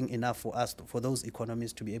good thing enough for us, for those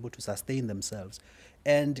economies to be able to sustain themselves.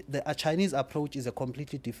 And the Chinese approach is a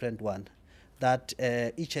completely different one, that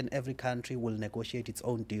each and every country will negotiate its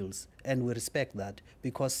own deals. And we respect that,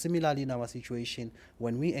 because similarly in our situation,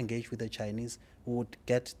 when we engage with the Chinese, we would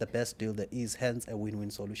get the best deal there is, hence a win-win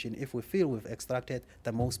solution. If we feel we've extracted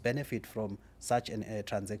the most benefit from such a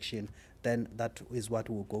transaction, then that is what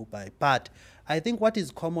we'll go by. But I think what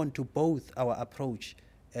is common to both our approach,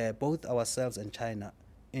 both ourselves and China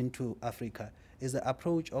into Africa, is the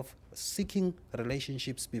approach of seeking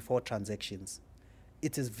relationships before transactions.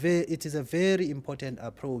 It is a very important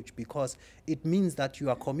approach because it means that you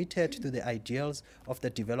are committed to the ideals of the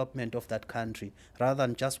development of that country rather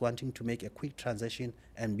than just wanting to make a quick transaction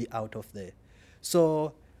and be out of there.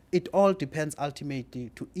 So it all depends ultimately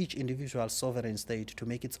to each individual sovereign state to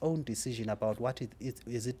make its own decision about what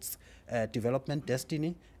is its development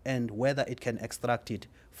destiny and whether it can extract it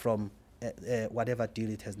from whatever deal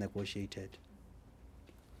it has negotiated.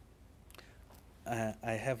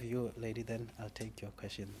 I have you, lady, then I'll take your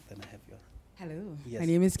question, then I have your... Hello, Yes. my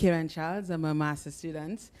name is Karen Charles. I'm a master's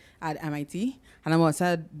student at MIT, and I'm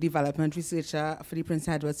also a development researcher for the Prince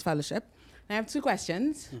Edward's Fellowship. I have two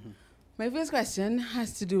questions. Mm-hmm. My first question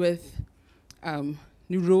has to do with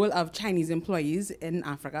the role of Chinese employees in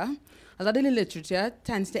Africa. A lot of the literature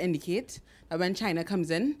tends to indicate that when China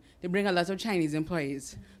comes in, they bring a lot of Chinese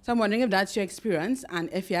employees. So I'm wondering if that's your experience, and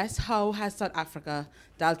if yes, how has South Africa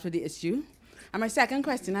dealt with the issue? And my second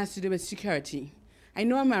question has to do with security. I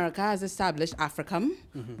know America has established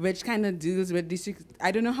AFRICOM, which kind of deals with the,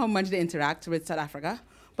 I don't know how much they interact with South Africa,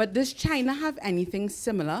 but does China have anything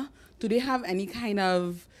similar? Do they have any kind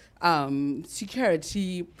of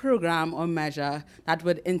security program or measure that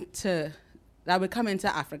would come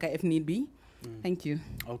into Africa if need be? Thank you.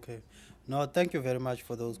 Okay. No, thank you very much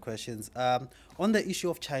for those questions. On the issue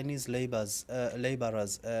of Chinese laborers,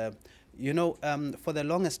 you know, for the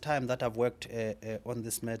longest time that I've worked on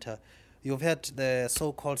this matter, you've had the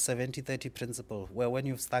so-called 70-30 principle, where when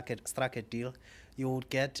you've struck a deal, you would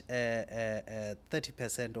get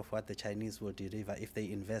 30% of what the Chinese will deliver if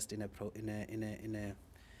they invest in a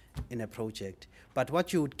project. But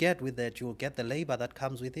what you would get with that, you will get the labor that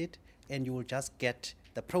comes with it, and you will just get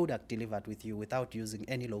the product delivered with you without using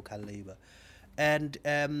any local labor. And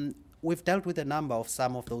we've dealt with a number of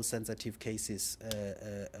some of those sensitive cases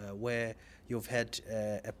where you've had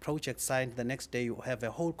a project signed, the next day you have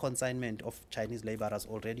a whole consignment of Chinese laborers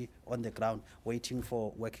already on the ground waiting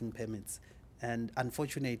for working permits. And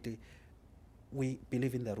unfortunately, we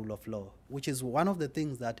believe in the rule of law, which is one of the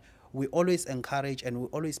things that we always encourage and we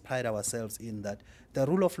always pride ourselves in, that the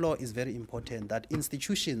rule of law is very important, that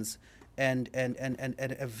institutions and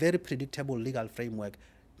a very predictable legal framework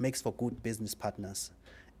makes for good business partners.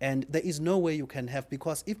 And there is no way you can have,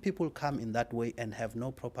 because if people come in that way and have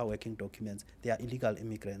no proper working documents, they are illegal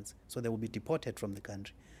immigrants, so they will be deported from the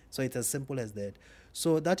country. So it's as simple as that.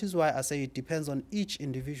 So that is why I say it depends on each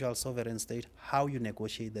individual sovereign state how you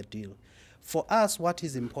negotiate the deal. For us, what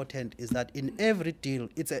is important is that in every deal,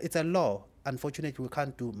 it's a law. Unfortunately, we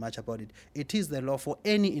can't do much about it. It is the law for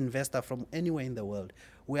any investor from anywhere in the world.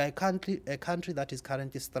 We are a country that is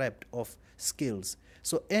currently strapped of skills.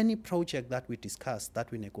 So any project that we discuss, that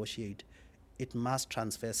we negotiate, it must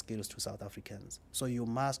transfer skills to South Africans. So you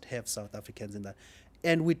must have South Africans in that.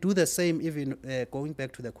 And we do the same even, going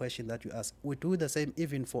back to the question that you asked, we do the same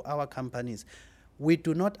even for our companies. We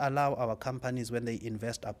do not allow our companies, when they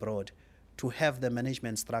invest abroad, to have the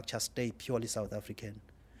management structure stay purely South African.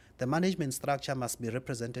 The management structure must be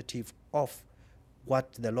representative of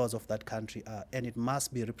what the laws of that country are, and it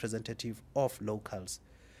must be representative of locals.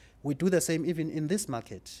 We do the same even in this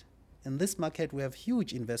market. In this market, we have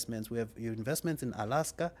huge investments. We have investments in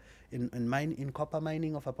Alaska, in copper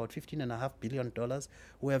mining of about $15.5 billion.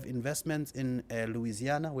 We have investments in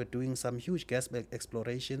Louisiana. We're doing some huge gas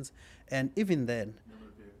explorations. And even then,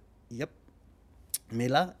 yep,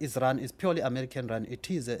 Miller is purely American run. It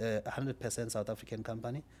is a 100% South African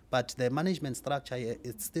company, but the management structure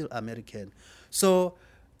is still American. So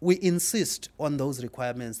we insist on those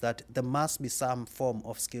requirements that there must be some form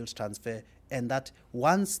of skills transfer, and that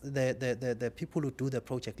once the people who do the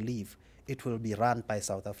project leave, it will be run by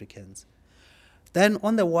South Africans. Then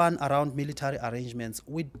on the one around military arrangements,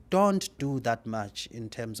 we don't do that much in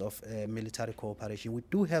terms of military cooperation. We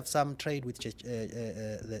do have some trade with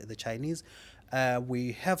the Chinese.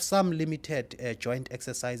 We have some limited joint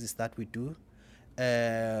exercises that we do,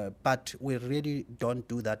 but we really don't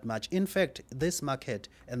do that much. In fact, this market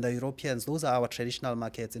and the Europeans, those are our traditional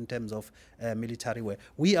markets in terms of military wear.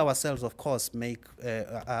 We ourselves, of course, make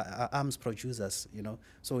arms producers, you know,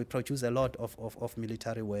 so we produce a lot of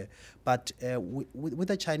military wear. But with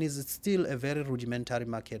the Chinese, it's still a very rudimentary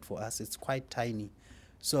market for us. It's quite tiny.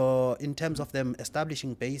 So in terms of them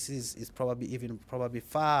establishing bases, is probably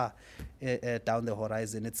far down the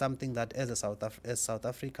horizon. It's something that as South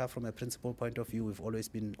Africa, from a principal point of view, we've always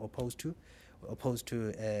been opposed to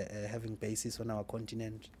having bases on our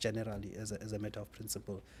continent generally as a matter of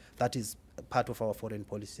principle. That is part of our foreign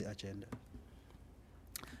policy agenda.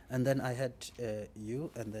 And then I had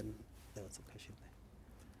you, and then there was a question there.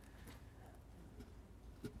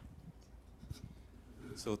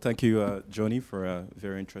 So thank you, Joni, for a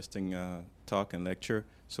very interesting talk and lecture.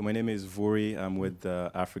 So my name is Vuri. I'm with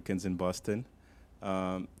Africans in Boston.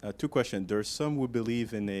 Two questions. There's some who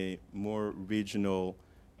believe in a more regional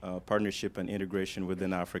partnership and integration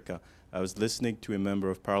within Africa. I was listening to a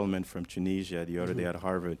member of parliament from Tunisia the other day at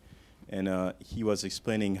Harvard, and he was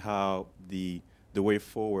explaining how the way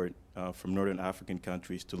forward from Northern African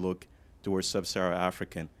countries to look towards Sub-Saharan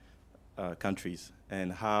African countries,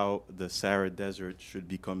 and how the Sahara Desert should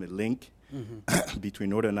become a link between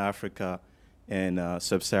Northern Africa and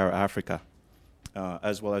Sub-Saharan Africa,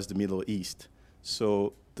 as well as the Middle East.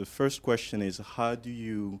 So the first question is, how do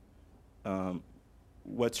you,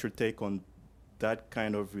 what's your take on that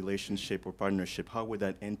kind of relationship or partnership? How would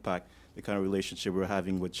that impact the kind of relationship we're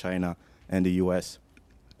having with China and the US?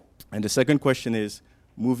 And the second question is,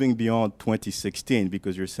 moving beyond 2016,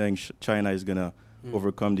 because you're saying China is going to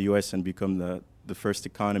overcome the US and become the first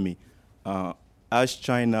economy. As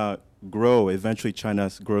China grow, eventually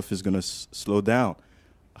China's growth is going to slow down.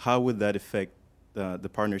 How would that affect the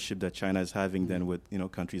partnership that China is having then with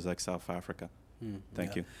countries like South Africa?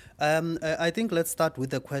 Thank you. I think let's start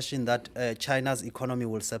with the question that China's economy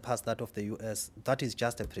will surpass that of the US. That is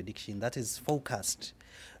just a prediction. That is forecast.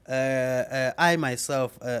 I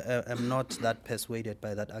myself am not that persuaded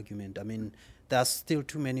by that argument. I mean, there are still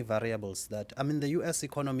too many variables that, I mean, the US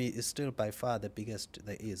economy is still by far the biggest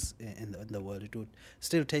there is in the world. It would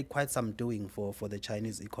still take quite some doing for the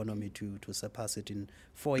Chinese economy to surpass it in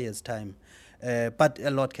 4 years' time. But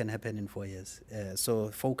a lot can happen in 4 years. So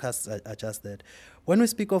forecasts are just that. When we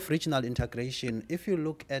speak of regional integration, if you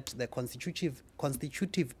look at the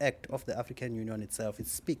constitutive act of the African Union itself, it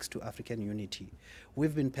speaks to African unity.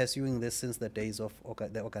 We've been pursuing this since the days of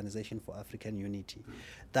the Organization for African Unity,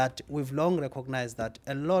 that we've long recognized that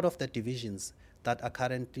a lot of the divisions that are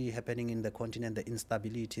currently happening in the continent, the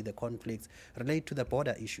instability, the conflicts, relate to the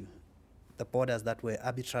border issue, the borders that were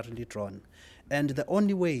arbitrarily drawn. And the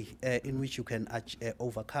only way in which you can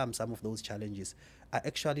overcome some of those challenges are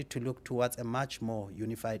actually to look towards a much more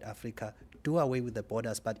unified Africa, do away with the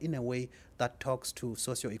borders, but in a way that talks to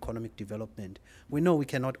socio-economic development. We know we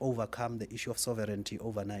cannot overcome the issue of sovereignty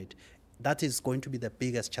overnight. That is going to be the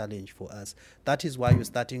biggest challenge for us. That is why we're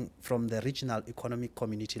starting from the regional economic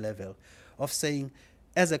community level of saying,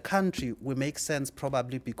 as a country, we make sense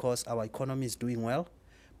probably because our economy is doing well,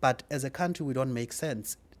 but as a country, we don't make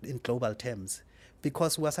sense in global terms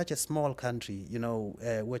because we're such a small country.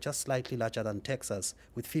 We're just slightly larger than Texas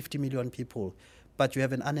with 50 million people, but you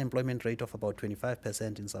have an unemployment rate of about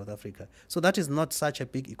 25% in South Africa. So that is not such a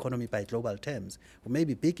big economy by global terms. We may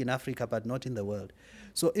be big in Africa, but not in the world.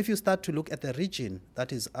 So if you start to look at the region,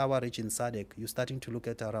 that is our region, SADC, you're starting to look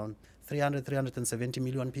at around 370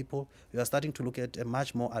 million people. You are starting to look at a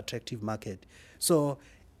much more attractive market. So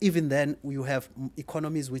even then, you have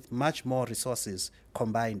economies with much more resources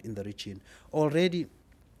combined in the region. Already,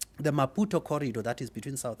 the Maputo corridor, that is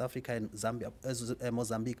between South Africa and Zambia,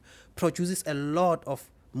 Mozambique, produces a lot of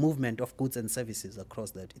movement of goods and services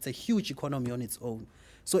across that. It's a huge economy on its own.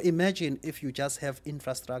 So imagine if you just have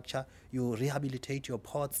infrastructure, you rehabilitate your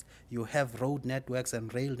ports, you have road networks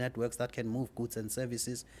and rail networks that can move goods and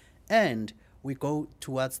services, and we go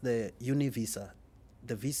towards the Univisa,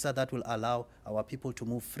 the visa that will allow our people to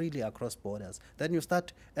move freely across borders. Then you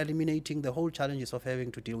start eliminating the whole challenges of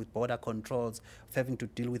having to deal with border controls, of having to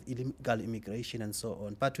deal with illegal immigration and so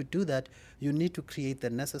on. But to do that, you need to create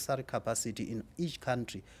the necessary capacity in each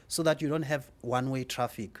country so that you don't have one-way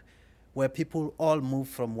traffic where people all move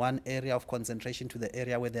from one area of concentration to the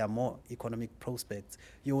area where there are more economic prospects.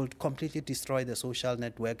 You will completely destroy the social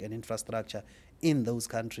network and infrastructure in those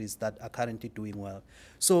countries that are currently doing well.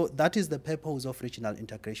 So that is the purpose of regional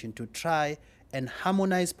integration, to try and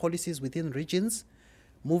harmonize policies within regions,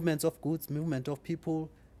 movements of goods, movement of people,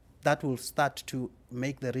 that will start to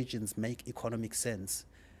make the regions make economic sense.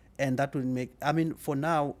 And that will make, I mean, for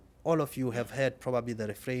now, all of you have heard probably the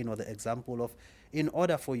refrain or the example of, in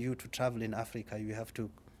order for you to travel in Africa, you have to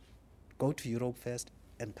go to Europe first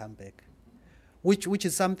and come back. Which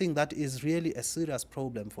is something that is really a serious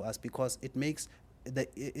problem for us, because it makes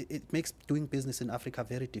doing business in Africa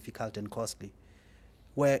very difficult and costly.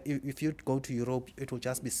 Where if you go to Europe, it will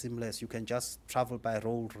just be seamless. You can just travel by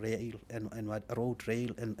road, rail,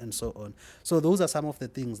 and so on. So those are some of the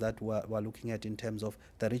things that we're looking at in terms of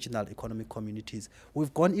the regional economic communities.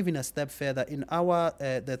 We've gone even a step further in our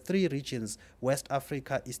the three regions: West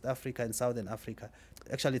Africa, East Africa, and Southern Africa.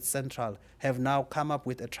 Actually, it's Central, have now come up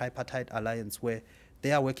with a tripartite alliance where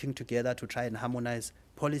they are working together to try and harmonize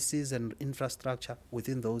policies and infrastructure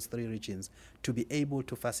within those three regions to be able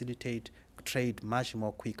to facilitate trade much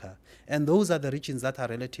more quicker. And those are the regions that are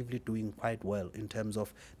relatively doing quite well in terms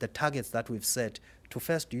of the targets that we've set to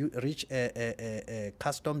first reach a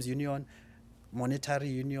customs union, monetary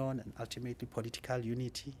union, and ultimately political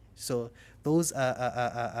unity. So those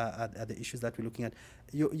are the issues that we're looking at.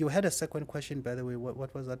 You had a second question, by the way.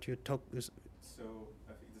 What was that you talked? So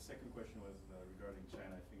I think the second question was regarding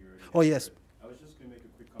China. I think you already Oh, yes. I was just going to make a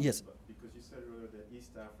quick comment. Yes. Because you said earlier that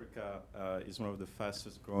East Africa is one of the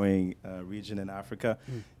fastest growing region in Africa.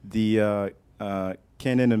 The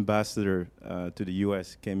Kenyan ambassador to the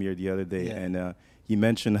U.S. came here the other day, and he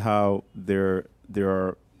mentioned how they're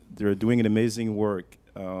doing an amazing work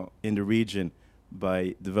in the region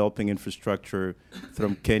by developing infrastructure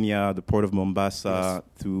from Kenya, the port of Mombasa,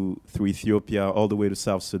 through Ethiopia, all the way to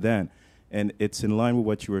South Sudan. And it's in line with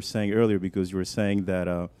what you were saying earlier, because you were saying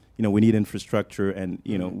that we need infrastructure, and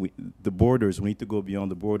the borders. We need to go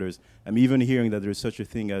beyond the borders. I'm even hearing that there's such a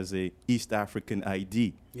thing as a East African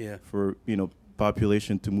ID for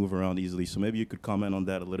population to move around easily. So maybe you could comment on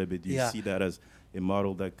that a little bit. Do you see that as a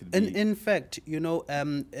model that could be? In fact,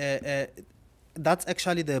 that's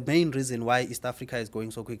actually the main reason why East Africa is going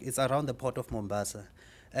so quick. It's around the port of Mombasa.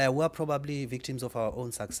 We're probably victims of our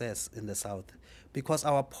own success in the south, because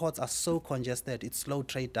our ports are so congested. It slowed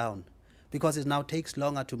trade down, because it now takes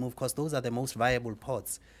longer to move, because those are the most viable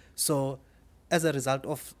ports. So as a result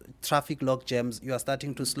of traffic log jams, you are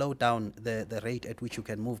starting to slow down the rate at which you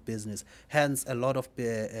can move business. Hence, a lot of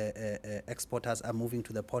exporters are moving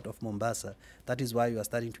to the port of Mombasa. That is why you are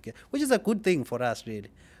starting to get, which is a good thing for us,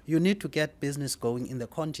 really. You need to get business going in the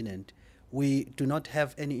continent. We do not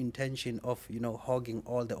have any intention of, hogging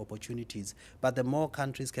all the opportunities. But the more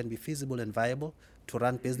countries can be feasible and viable to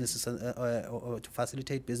run businesses or to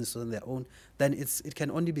facilitate business on their own, then it can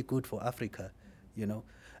only be good for Africa,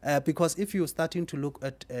 because if you're starting to look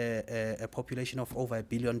at a population of over 1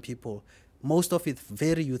 billion people, most of it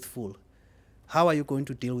very youthful, how are you going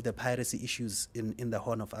to deal with the piracy issues in the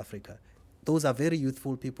Horn of Africa? Those are very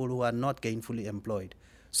youthful people who are not gainfully employed.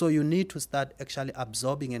 So you need to start actually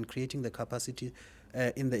absorbing and creating the capacity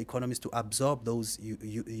in the economies to absorb those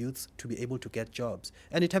youths to be able to get jobs.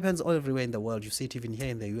 And it happens all everywhere in the world. You see it even here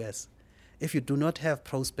in the US. If you do not have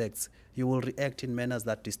prospects, you will react in manners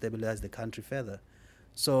that destabilize the country further.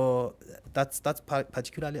 So that's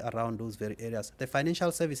particularly around those very areas. The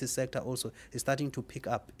financial services sector also is starting to pick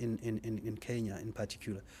up in Kenya in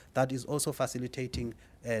particular. That is also facilitating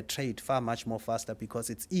trade far much more faster, because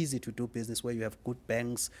it's easy to do business where you have good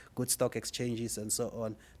banks, good stock exchanges, and so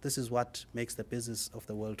on. This is what makes the business of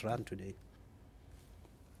the world run today.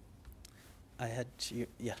 I had you,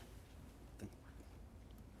 yeah.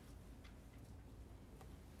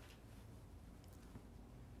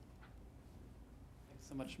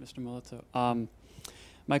 So much, Mr. Moloto.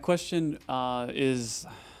 My question is,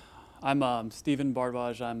 I'm Stephen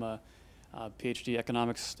Barbaj. I'm a PhD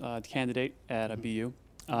economics candidate at BU.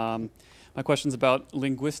 My question's about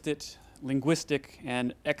linguistic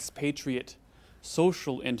and expatriate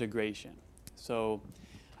social integration. So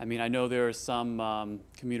I mean, I know there are some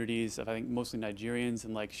communities of, I think, mostly Nigerians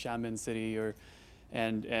in like Xiamen City,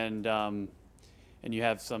 and you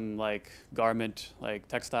have some like garment, like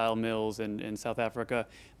textile mills in South Africa.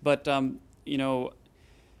 But you know,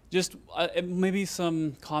 just maybe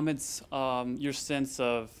some comments, your sense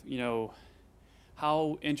of, you know,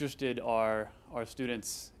 how interested are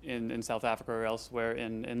students in South Africa or elsewhere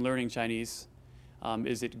in learning Chinese?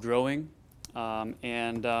 Is it growing?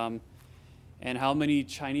 And how many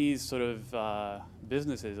Chinese sort of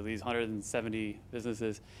businesses, of these 170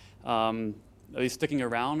 businesses, are they sticking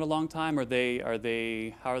around a long time? How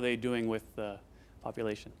are they doing with the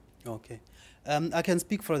population? Okay. I can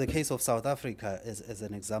speak for the case of South Africa as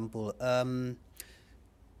an example.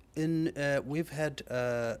 We've had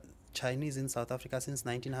Chinese in South Africa since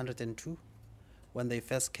 1902, when they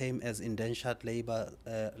first came as indentured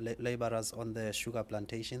laborers on the sugar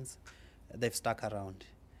plantations. They've stuck around.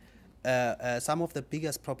 Some of the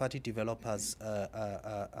biggest property developers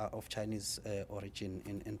are of Chinese origin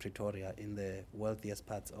in Pretoria, in the wealthiest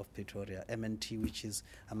parts of Pretoria, M&T, which is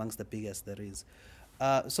amongst the biggest there is.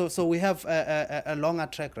 So we have a longer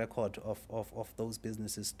track record of those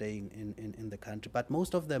businesses staying in the country. But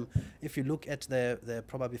most of them, if you look at the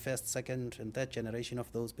probably first, second, and third generation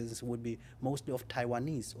of those businesses, would be mostly of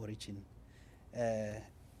Taiwanese origin.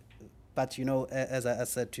 But you know, as I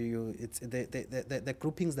said to you, it's the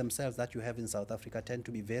groupings themselves that you have in South Africa tend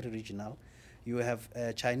to be very regional. You have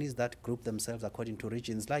Chinese that group themselves according to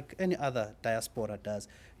regions, like any other diaspora does.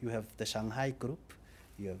 You have the Shanghai group,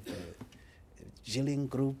 you have the Jilin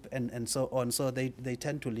group, and so on. So they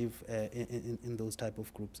tend to live in those type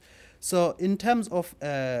of groups. So in terms of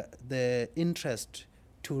the interest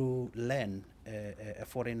to learn a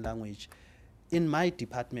foreign language, in my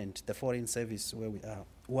department, the Foreign Service, where we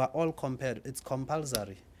are all compared. It's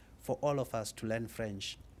compulsory for all of us to learn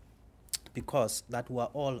French, because that we are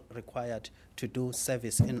all required to do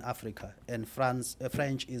service in Africa, and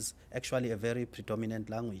French is actually a very predominant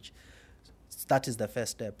language. That is the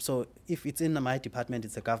first step. So if it's in my department,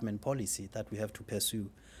 it's a government policy that we have to pursue.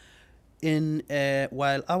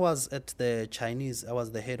 While I was at the Chinese, I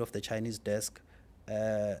was the head of the Chinese desk.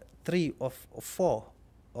 3 of 4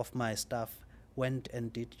 of my staff went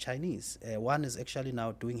and did Chinese. One is actually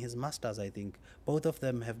now doing his master's, I think. Both of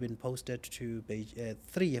them have been posted to Beijing.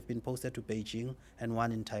 3 have been posted to Beijing, and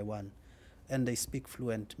 1 in Taiwan. And they speak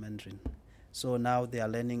fluent Mandarin. So now they are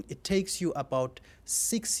learning. It takes you about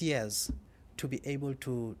 6 years to be able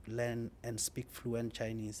to learn and speak fluent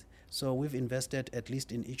Chinese. So we've invested at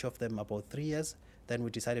least in each of them about 3 years. Then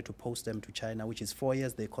we decided to post them to China, which is 4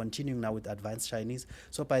 years. They're continuing now with advanced Chinese.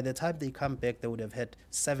 So by the time they come back, they would have had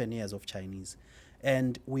 7 years of Chinese.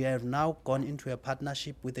 And we have now gone into a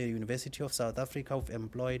partnership with the University of South Africa. We've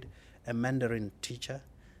employed a Mandarin teacher,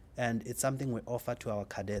 and it's something we offer to our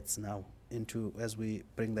cadets now as we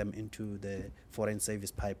bring them into the Foreign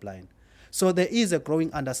Service pipeline. So there is a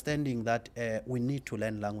growing understanding that we need to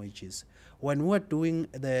learn languages. When we're doing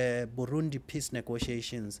the Burundi peace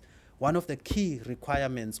negotiations, one of the key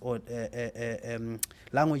requirements or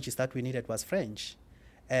languages that we needed was French,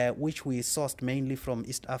 which we sourced mainly from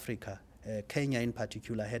East Africa. Kenya in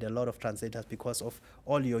particular had a lot of translators because of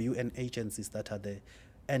all your UN agencies that are there.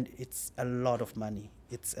 And it's a lot of money.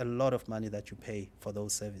 It's a lot of money that you pay for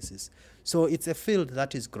those services. So it's a field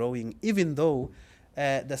that is growing, even though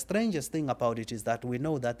the strangest thing about it is that we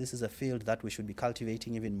know that this is a field that we should be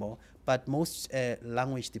cultivating even more, but most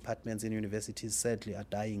language departments in universities sadly are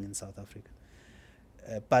dying in South Africa.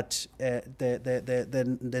 But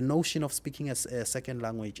the notion of speaking as a second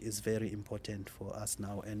language is very important for us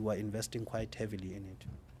now, and we're investing quite heavily in it.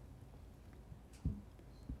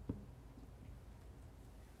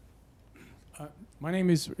 My name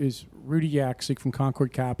is Rudy Yaksik from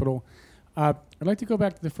Concord Capital. I'd like to go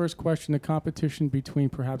back to the first question, the competition between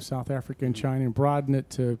perhaps South Africa and China, and broaden it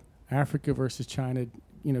to Africa versus China.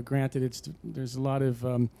 You know, granted, there's a lot of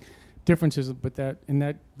differences, but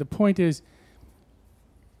the point is,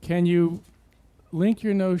 can you link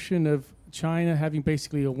your notion of China having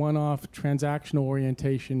basically a one-off transactional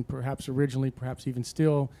orientation, perhaps originally, perhaps even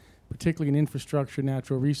still, particularly in infrastructure,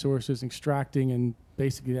 natural resources, extracting, and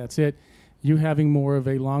basically that's it, you having more of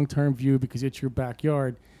a long-term view because it's your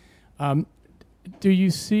backyard. Do you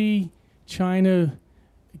see China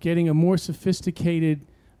getting a more sophisticated,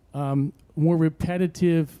 more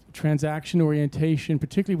repetitive transaction orientation,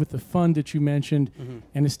 particularly with the fund that you mentioned,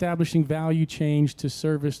 and establishing value change to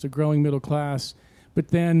service the growing middle class, but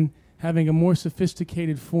then having a more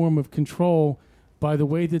sophisticated form of control by the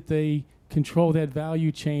way that they control that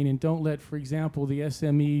value chain and don't let, for example, the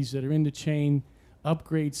SMEs that are in the chain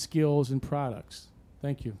upgrade skills and products?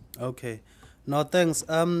 Thank you. Okay. No, thanks.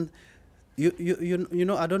 You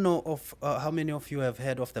know, I don't know of how many of you have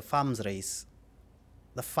heard of the farms race.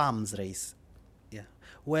 The farms race, yeah,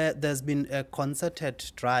 where there's been a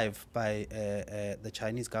concerted drive by the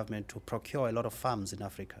Chinese government to procure a lot of farms in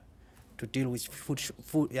Africa to deal with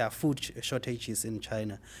food shortages in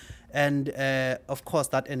China. And of course,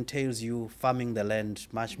 that entails you farming the land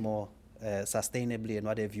much more sustainably and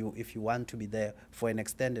what have you, if you want to be there for an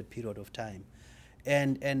extended period of time.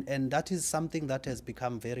 And that is something that has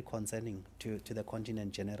become very concerning to the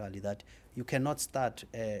continent generally, that you cannot start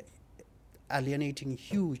alienating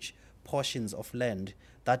huge portions of land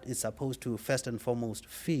that is supposed to first and foremost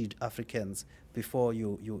feed Africans before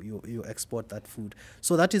you export that food.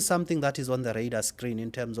 So that is something that is on the radar screen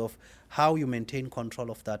in terms of how you maintain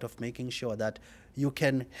control of that, of making sure that you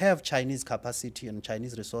can have Chinese capacity and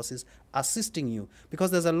Chinese resources assisting you,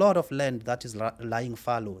 because there's a lot of land that is lying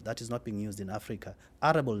fallow, that is not being used in Africa,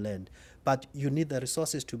 arable land, but you need the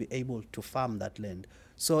resources to be able to farm that land.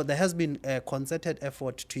 So there has been a concerted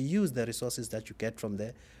effort to use the resources that you get from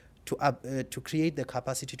there to create the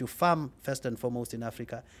capacity to farm first and foremost in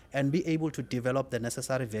Africa and be able to develop the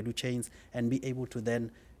necessary value chains and be able to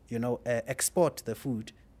then, export the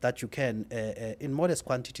food that you can in modest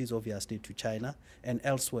quantities, obviously, to China and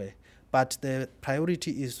elsewhere. But the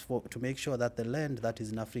priority is to make sure that the land that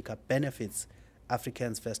is in Africa benefits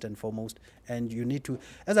Africans first and foremost. And you need to,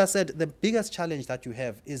 as I said, the biggest challenge that you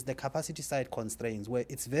have is the capacity side constraints, where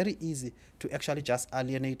it's very easy to actually just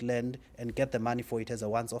alienate land and get the money for it as a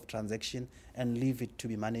once-off transaction and leave it to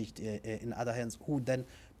be managed in other hands, who then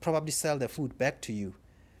probably sell the food back to you,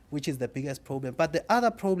 which is the biggest problem. But the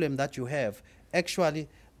other problem that you have, actually,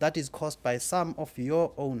 that is caused by some of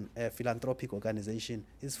your own philanthropic organization,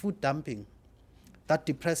 is food dumping. That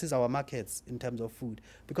depresses our markets in terms of food,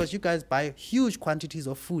 because you guys buy huge quantities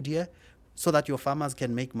of food here so that your farmers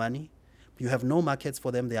can make money. You have no markets for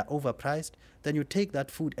them, they are overpriced. Then you take that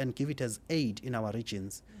food and give it as aid in our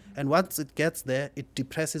regions. And once it gets there, it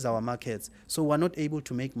depresses our markets. So we're not able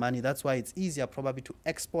to make money. That's why it's easier probably to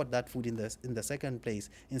export that food in the second place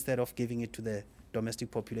instead of giving it to the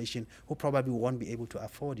domestic population, who probably won't be able to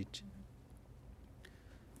afford it.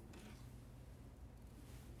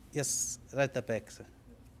 Yes, right at the back, sir.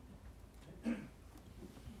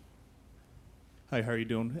 Hi, how are you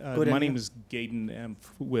doing? Good, my and name you? is Gaydon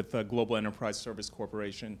with Global Enterprise Service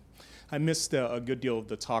Corporation. I missed a good deal of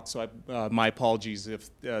the talk, so my apologies if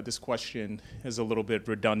this question is a little bit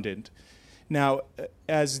redundant. Now,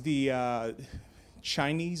 as the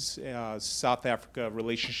Chinese-South Africa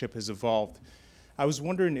relationship has evolved, I was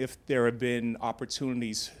wondering if there have been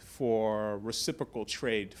opportunities for reciprocal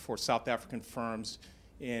trade for South African firms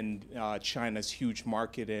in China's huge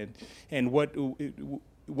market, and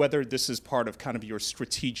whether this is part of kind of your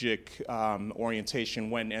strategic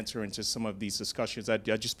orientation when entering into some of these discussions. I'd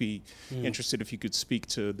just be interested if you could speak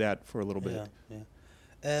to that for a little bit.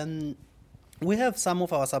 Yeah. We have some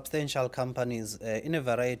of our substantial companies in a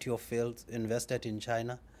variety of fields invested in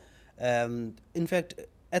China. In fact,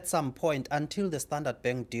 at some point, until the Standard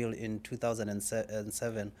Bank deal in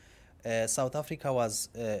 2007, South Africa was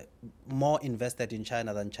more invested in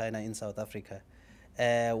China than China in South Africa.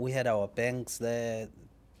 We had our banks there,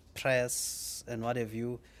 press, and what have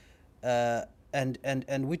you.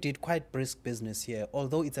 And we did quite brisk business here,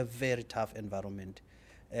 although it's a very tough environment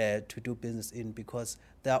to do business in, because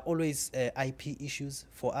there are always IP issues.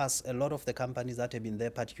 For us, a lot of the companies that have been there,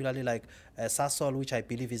 particularly like Sasol, which I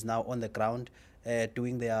believe is now on the ground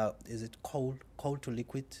doing their, is it coal to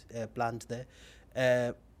liquid plant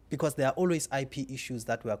there, because there are always IP issues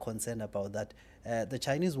that we are concerned about, that the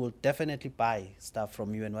Chinese will definitely buy stuff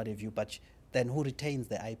from you and what have you, but then who retains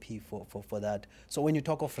the IP for that? So when you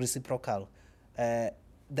talk of reciprocal, the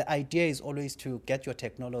idea is always to get your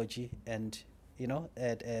technology and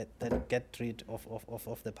then get rid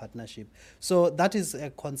of the partnership. So that is a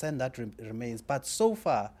concern that remains. But so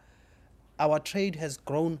far, our trade has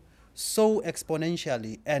grown so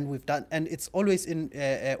exponentially, and it's always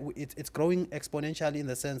it's growing exponentially in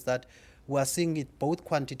the sense that we are seeing it both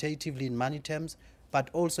quantitatively in money terms, but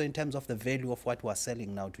also in terms of the value of what we are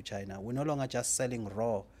selling now to China. We're no longer just selling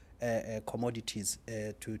raw commodities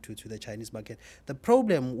to the Chinese market. The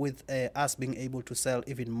problem with us being able to sell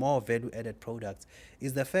even more value-added products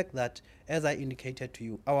is the fact that, as I indicated to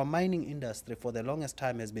you, our mining industry for the longest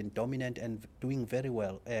time has been dominant and doing very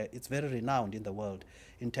well. It's very renowned in the world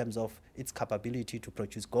in terms of its capability to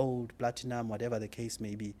produce gold, platinum, whatever the case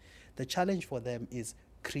may be. The challenge for them is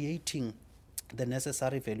creating the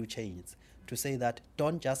necessary value chains to say that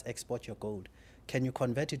don't just export your gold. Can you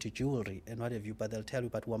convert it to jewelry and what have you? But they'll tell you,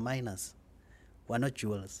 but we're miners. We're not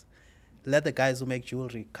jewelers. let the guys who make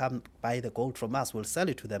jewelry come buy the gold from us. We'll sell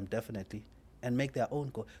it to them definitely and make their own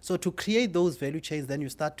gold. So to create those value chains, then you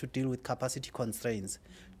start to deal with capacity constraints.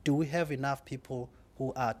 Do we have enough people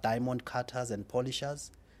who are diamond cutters and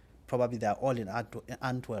polishers? Probably they're all in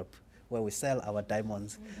Antwerp, where we sell our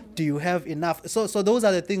diamonds. Do you have enough? So those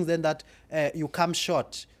are the things then that you come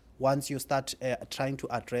short once you start trying to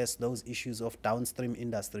address those issues of downstream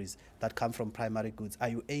industries that come from primary goods. Are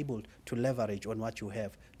you able to leverage on what you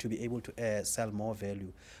have to be able to sell more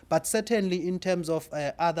value? But certainly in terms of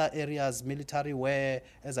other areas, military wear,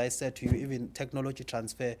 as I said to you, even technology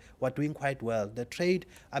transfer, we're doing quite well. The trade,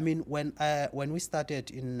 I mean, when we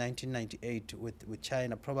started in 1998 with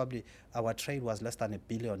China, probably our trade was less than $1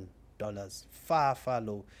 billion, far, far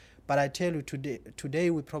low. But I tell you,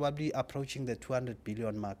 today we're probably approaching the 200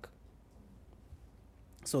 billion mark.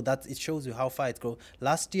 So that it shows you how far it's grown.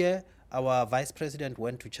 Last year, our vice president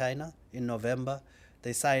went to China in November.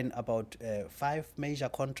 They signed about 5 major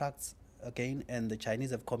contracts again, and the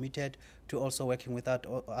Chinese have committed to also working with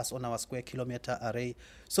us on our square kilometer array.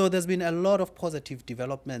 So there's been a lot of positive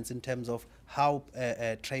developments in terms of how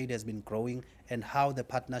trade has been growing and how the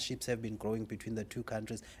partnerships have been growing between the two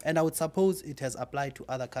countries. And I would suppose it has applied to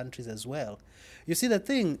other countries as well. You see, the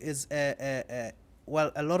thing is,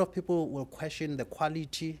 well, a lot of people will question the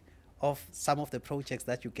quality of some of the projects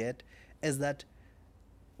that you get, is that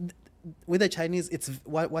with the Chinese, it's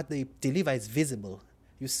what they deliver is visible.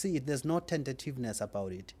 You see it, there's no tentativeness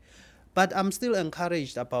about it. But I'm still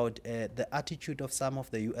encouraged about the attitude of some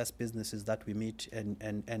of the US businesses that we meet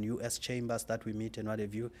and US chambers that we meet and what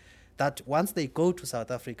have you, that once they go to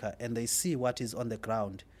South Africa and they see what is on the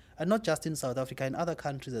ground, and not just in South Africa, in other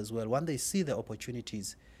countries as well, when they see the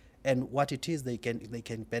opportunities and what it is they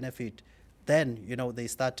can benefit, then they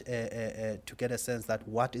start to get a sense that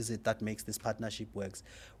what is it that makes this partnership works.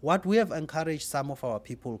 What we have encouraged some of our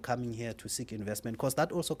people coming here to seek investment, because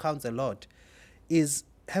that also counts a lot, is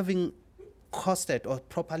having costed or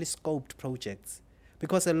properly scoped projects,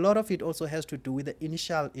 because a lot of it also has to do with the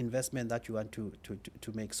initial investment that you want to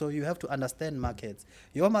make. So you have to understand markets.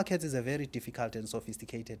 Your market is a very difficult and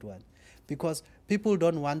sophisticated one, because people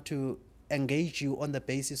don't want to engage you on the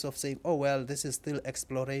basis of saying, oh, well, this is still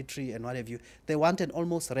exploratory and what have you. They want an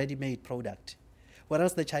almost ready-made product,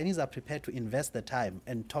 whereas the Chinese are prepared to invest the time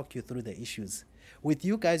and talk you through the issues. With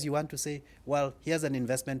you guys, you want to say, well, here's an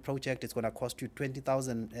investment project. It's going to cost you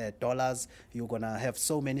 $20,000. You're going to have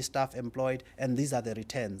so many staff employed, and these are the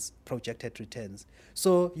returns, projected returns.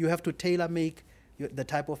 So you have to tailor-make the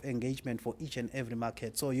type of engagement for each and every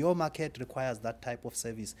market. So your market requires that type of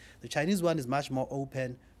service. The Chinese one is much more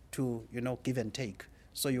open to give and take,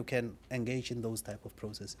 so you can engage in those type of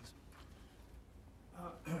processes.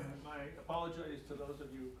 My apologies to those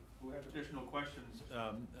of you who have additional questions,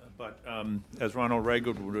 but as Ronald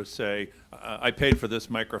Reagan would say, I paid for this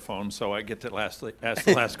microphone, so I get to ask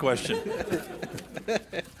the last question.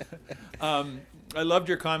 I loved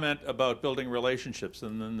your comment about building relationships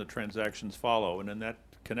and then the transactions follow, and in that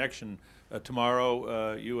connection,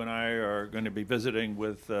 tomorrow, you and I are going to be visiting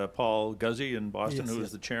with Paul Guzzi in Boston, who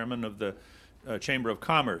is the chairman of the Chamber of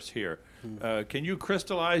Commerce here. Can you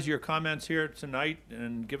crystallize your comments here tonight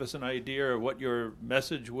and give us an idea of what your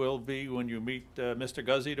message will be when you meet Mr.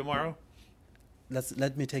 Guzzi tomorrow?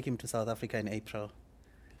 Let me take him to South Africa in April.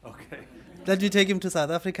 Okay. Let me take him to South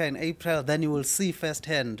Africa in April. Then you will see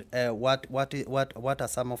firsthand what are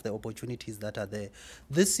some of the opportunities that are there.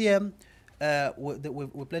 This year,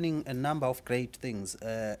 we're planning a number of great things.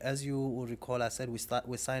 As you will recall, I said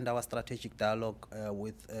we signed our strategic dialogue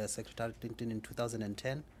with Secretary Clinton in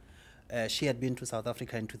 2010. She had been to South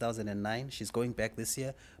Africa in 2009. She's going back this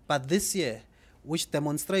year. But this year, which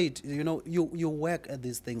demonstrate, you work at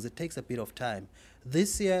these things. It takes a bit of time.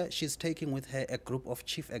 This year, she's taking with her a group of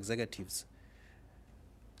chief executives.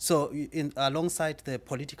 So alongside the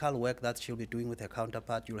political work that she'll be doing with her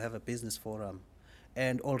counterpart, you'll have a business forum.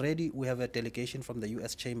 And already we have a delegation from the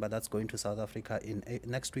U.S. Chamber that's going to South Africa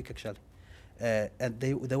next week, actually. And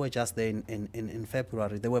they were just there in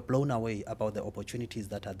February. They were blown away about the opportunities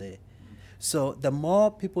that are there. So the more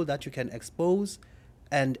people that you can expose,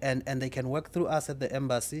 and they can work through us at the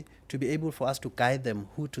embassy to be able for us to guide them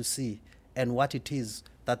who to see and what it is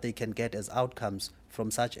that they can get as outcomes from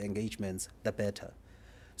such engagements, the better.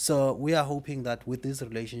 So we are hoping that with these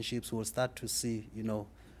relationships, we'll start to see,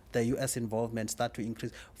 the U.S. involvement start to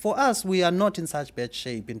increase. For us, we are not in such bad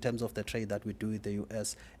shape in terms of the trade that we do with the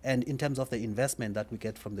U.S. and in terms of the investment that we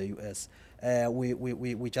get from the U.S.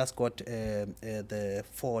 We just got the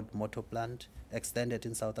Ford motor plant extended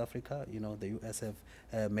in South Africa. The U.S.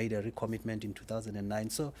 have made a recommitment in 2009.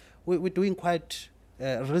 So we're doing quite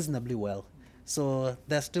reasonably well. So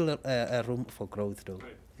there's still a room for growth, though.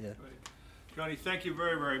 Right. Yeah. Right. Johnny, thank you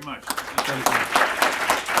very, very much. Thank you.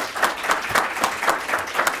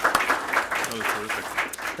 That was terrific.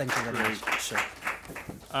 Thank you very much. Sure.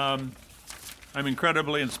 I'm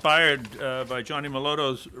incredibly inspired by Johnny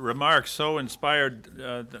Moloto's remarks, so inspired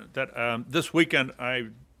that this weekend I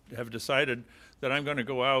have decided that I'm going to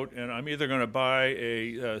go out and I'm either going to buy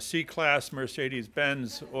a C-Class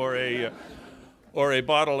Mercedes-Benz or a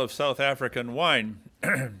bottle of South African wine.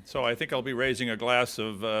 So I think I'll be raising a glass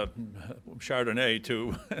of Chardonnay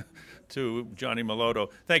to Johnny Moloto.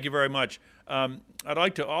 Thank you very much. I'd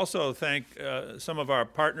like to also thank some of our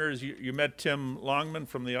partners. You met Tim Longman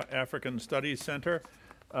from the African Studies Center.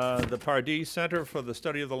 The Pardee Center for the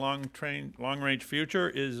Study of the Long-Range Future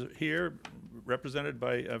is here, represented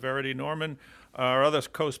by Verity Norman. Our other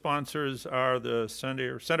co-sponsors are the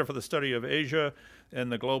Center for the Study of Asia and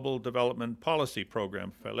the Global Development Policy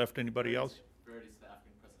Program. If I left anybody else? Verity's the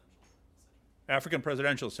African Presidential Center. African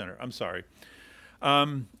Presidential Center, I'm sorry.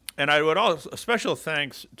 And I would also, a special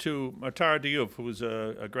thanks to Matar Diouf, who's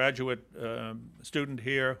a graduate student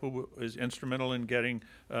here, who is instrumental in getting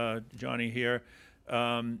Johnny here.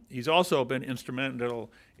 He's also been instrumental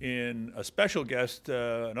in a special guest,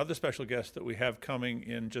 another special guest that we have coming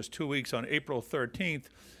in just 2 weeks on April 13th.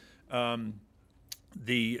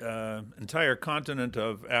 The entire continent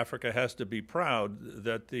of Africa has to be proud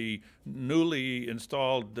that the newly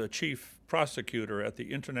installed chief prosecutor at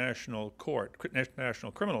the International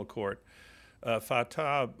Criminal Court,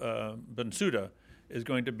 Fatah Bensouda, is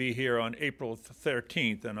going to be here on April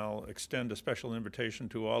 13th, and I'll extend a special invitation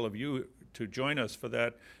to all of you to join us for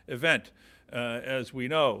that event. As we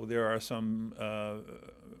know, there are some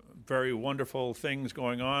very wonderful things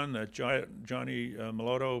going on that Johnny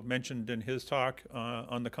Moloto mentioned in his talk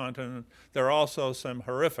on the continent. There are also some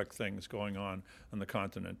horrific things going on the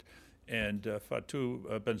continent. And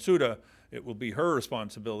Fatou Bensouda, it will be her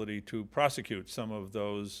responsibility to prosecute some of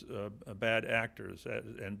those bad actors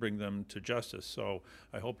and bring them to justice. So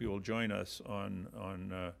I hope you will join us on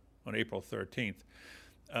April 13th.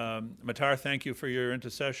 Matar, thank you for your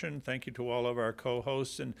intercession. Thank you to all of our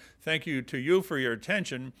co-hosts, and thank you to you for your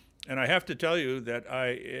attention. And I have to tell you that I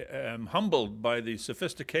am humbled by the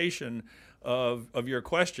sophistication of your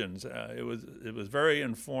questions. It was very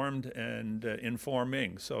informed and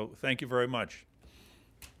informing. So thank you very much.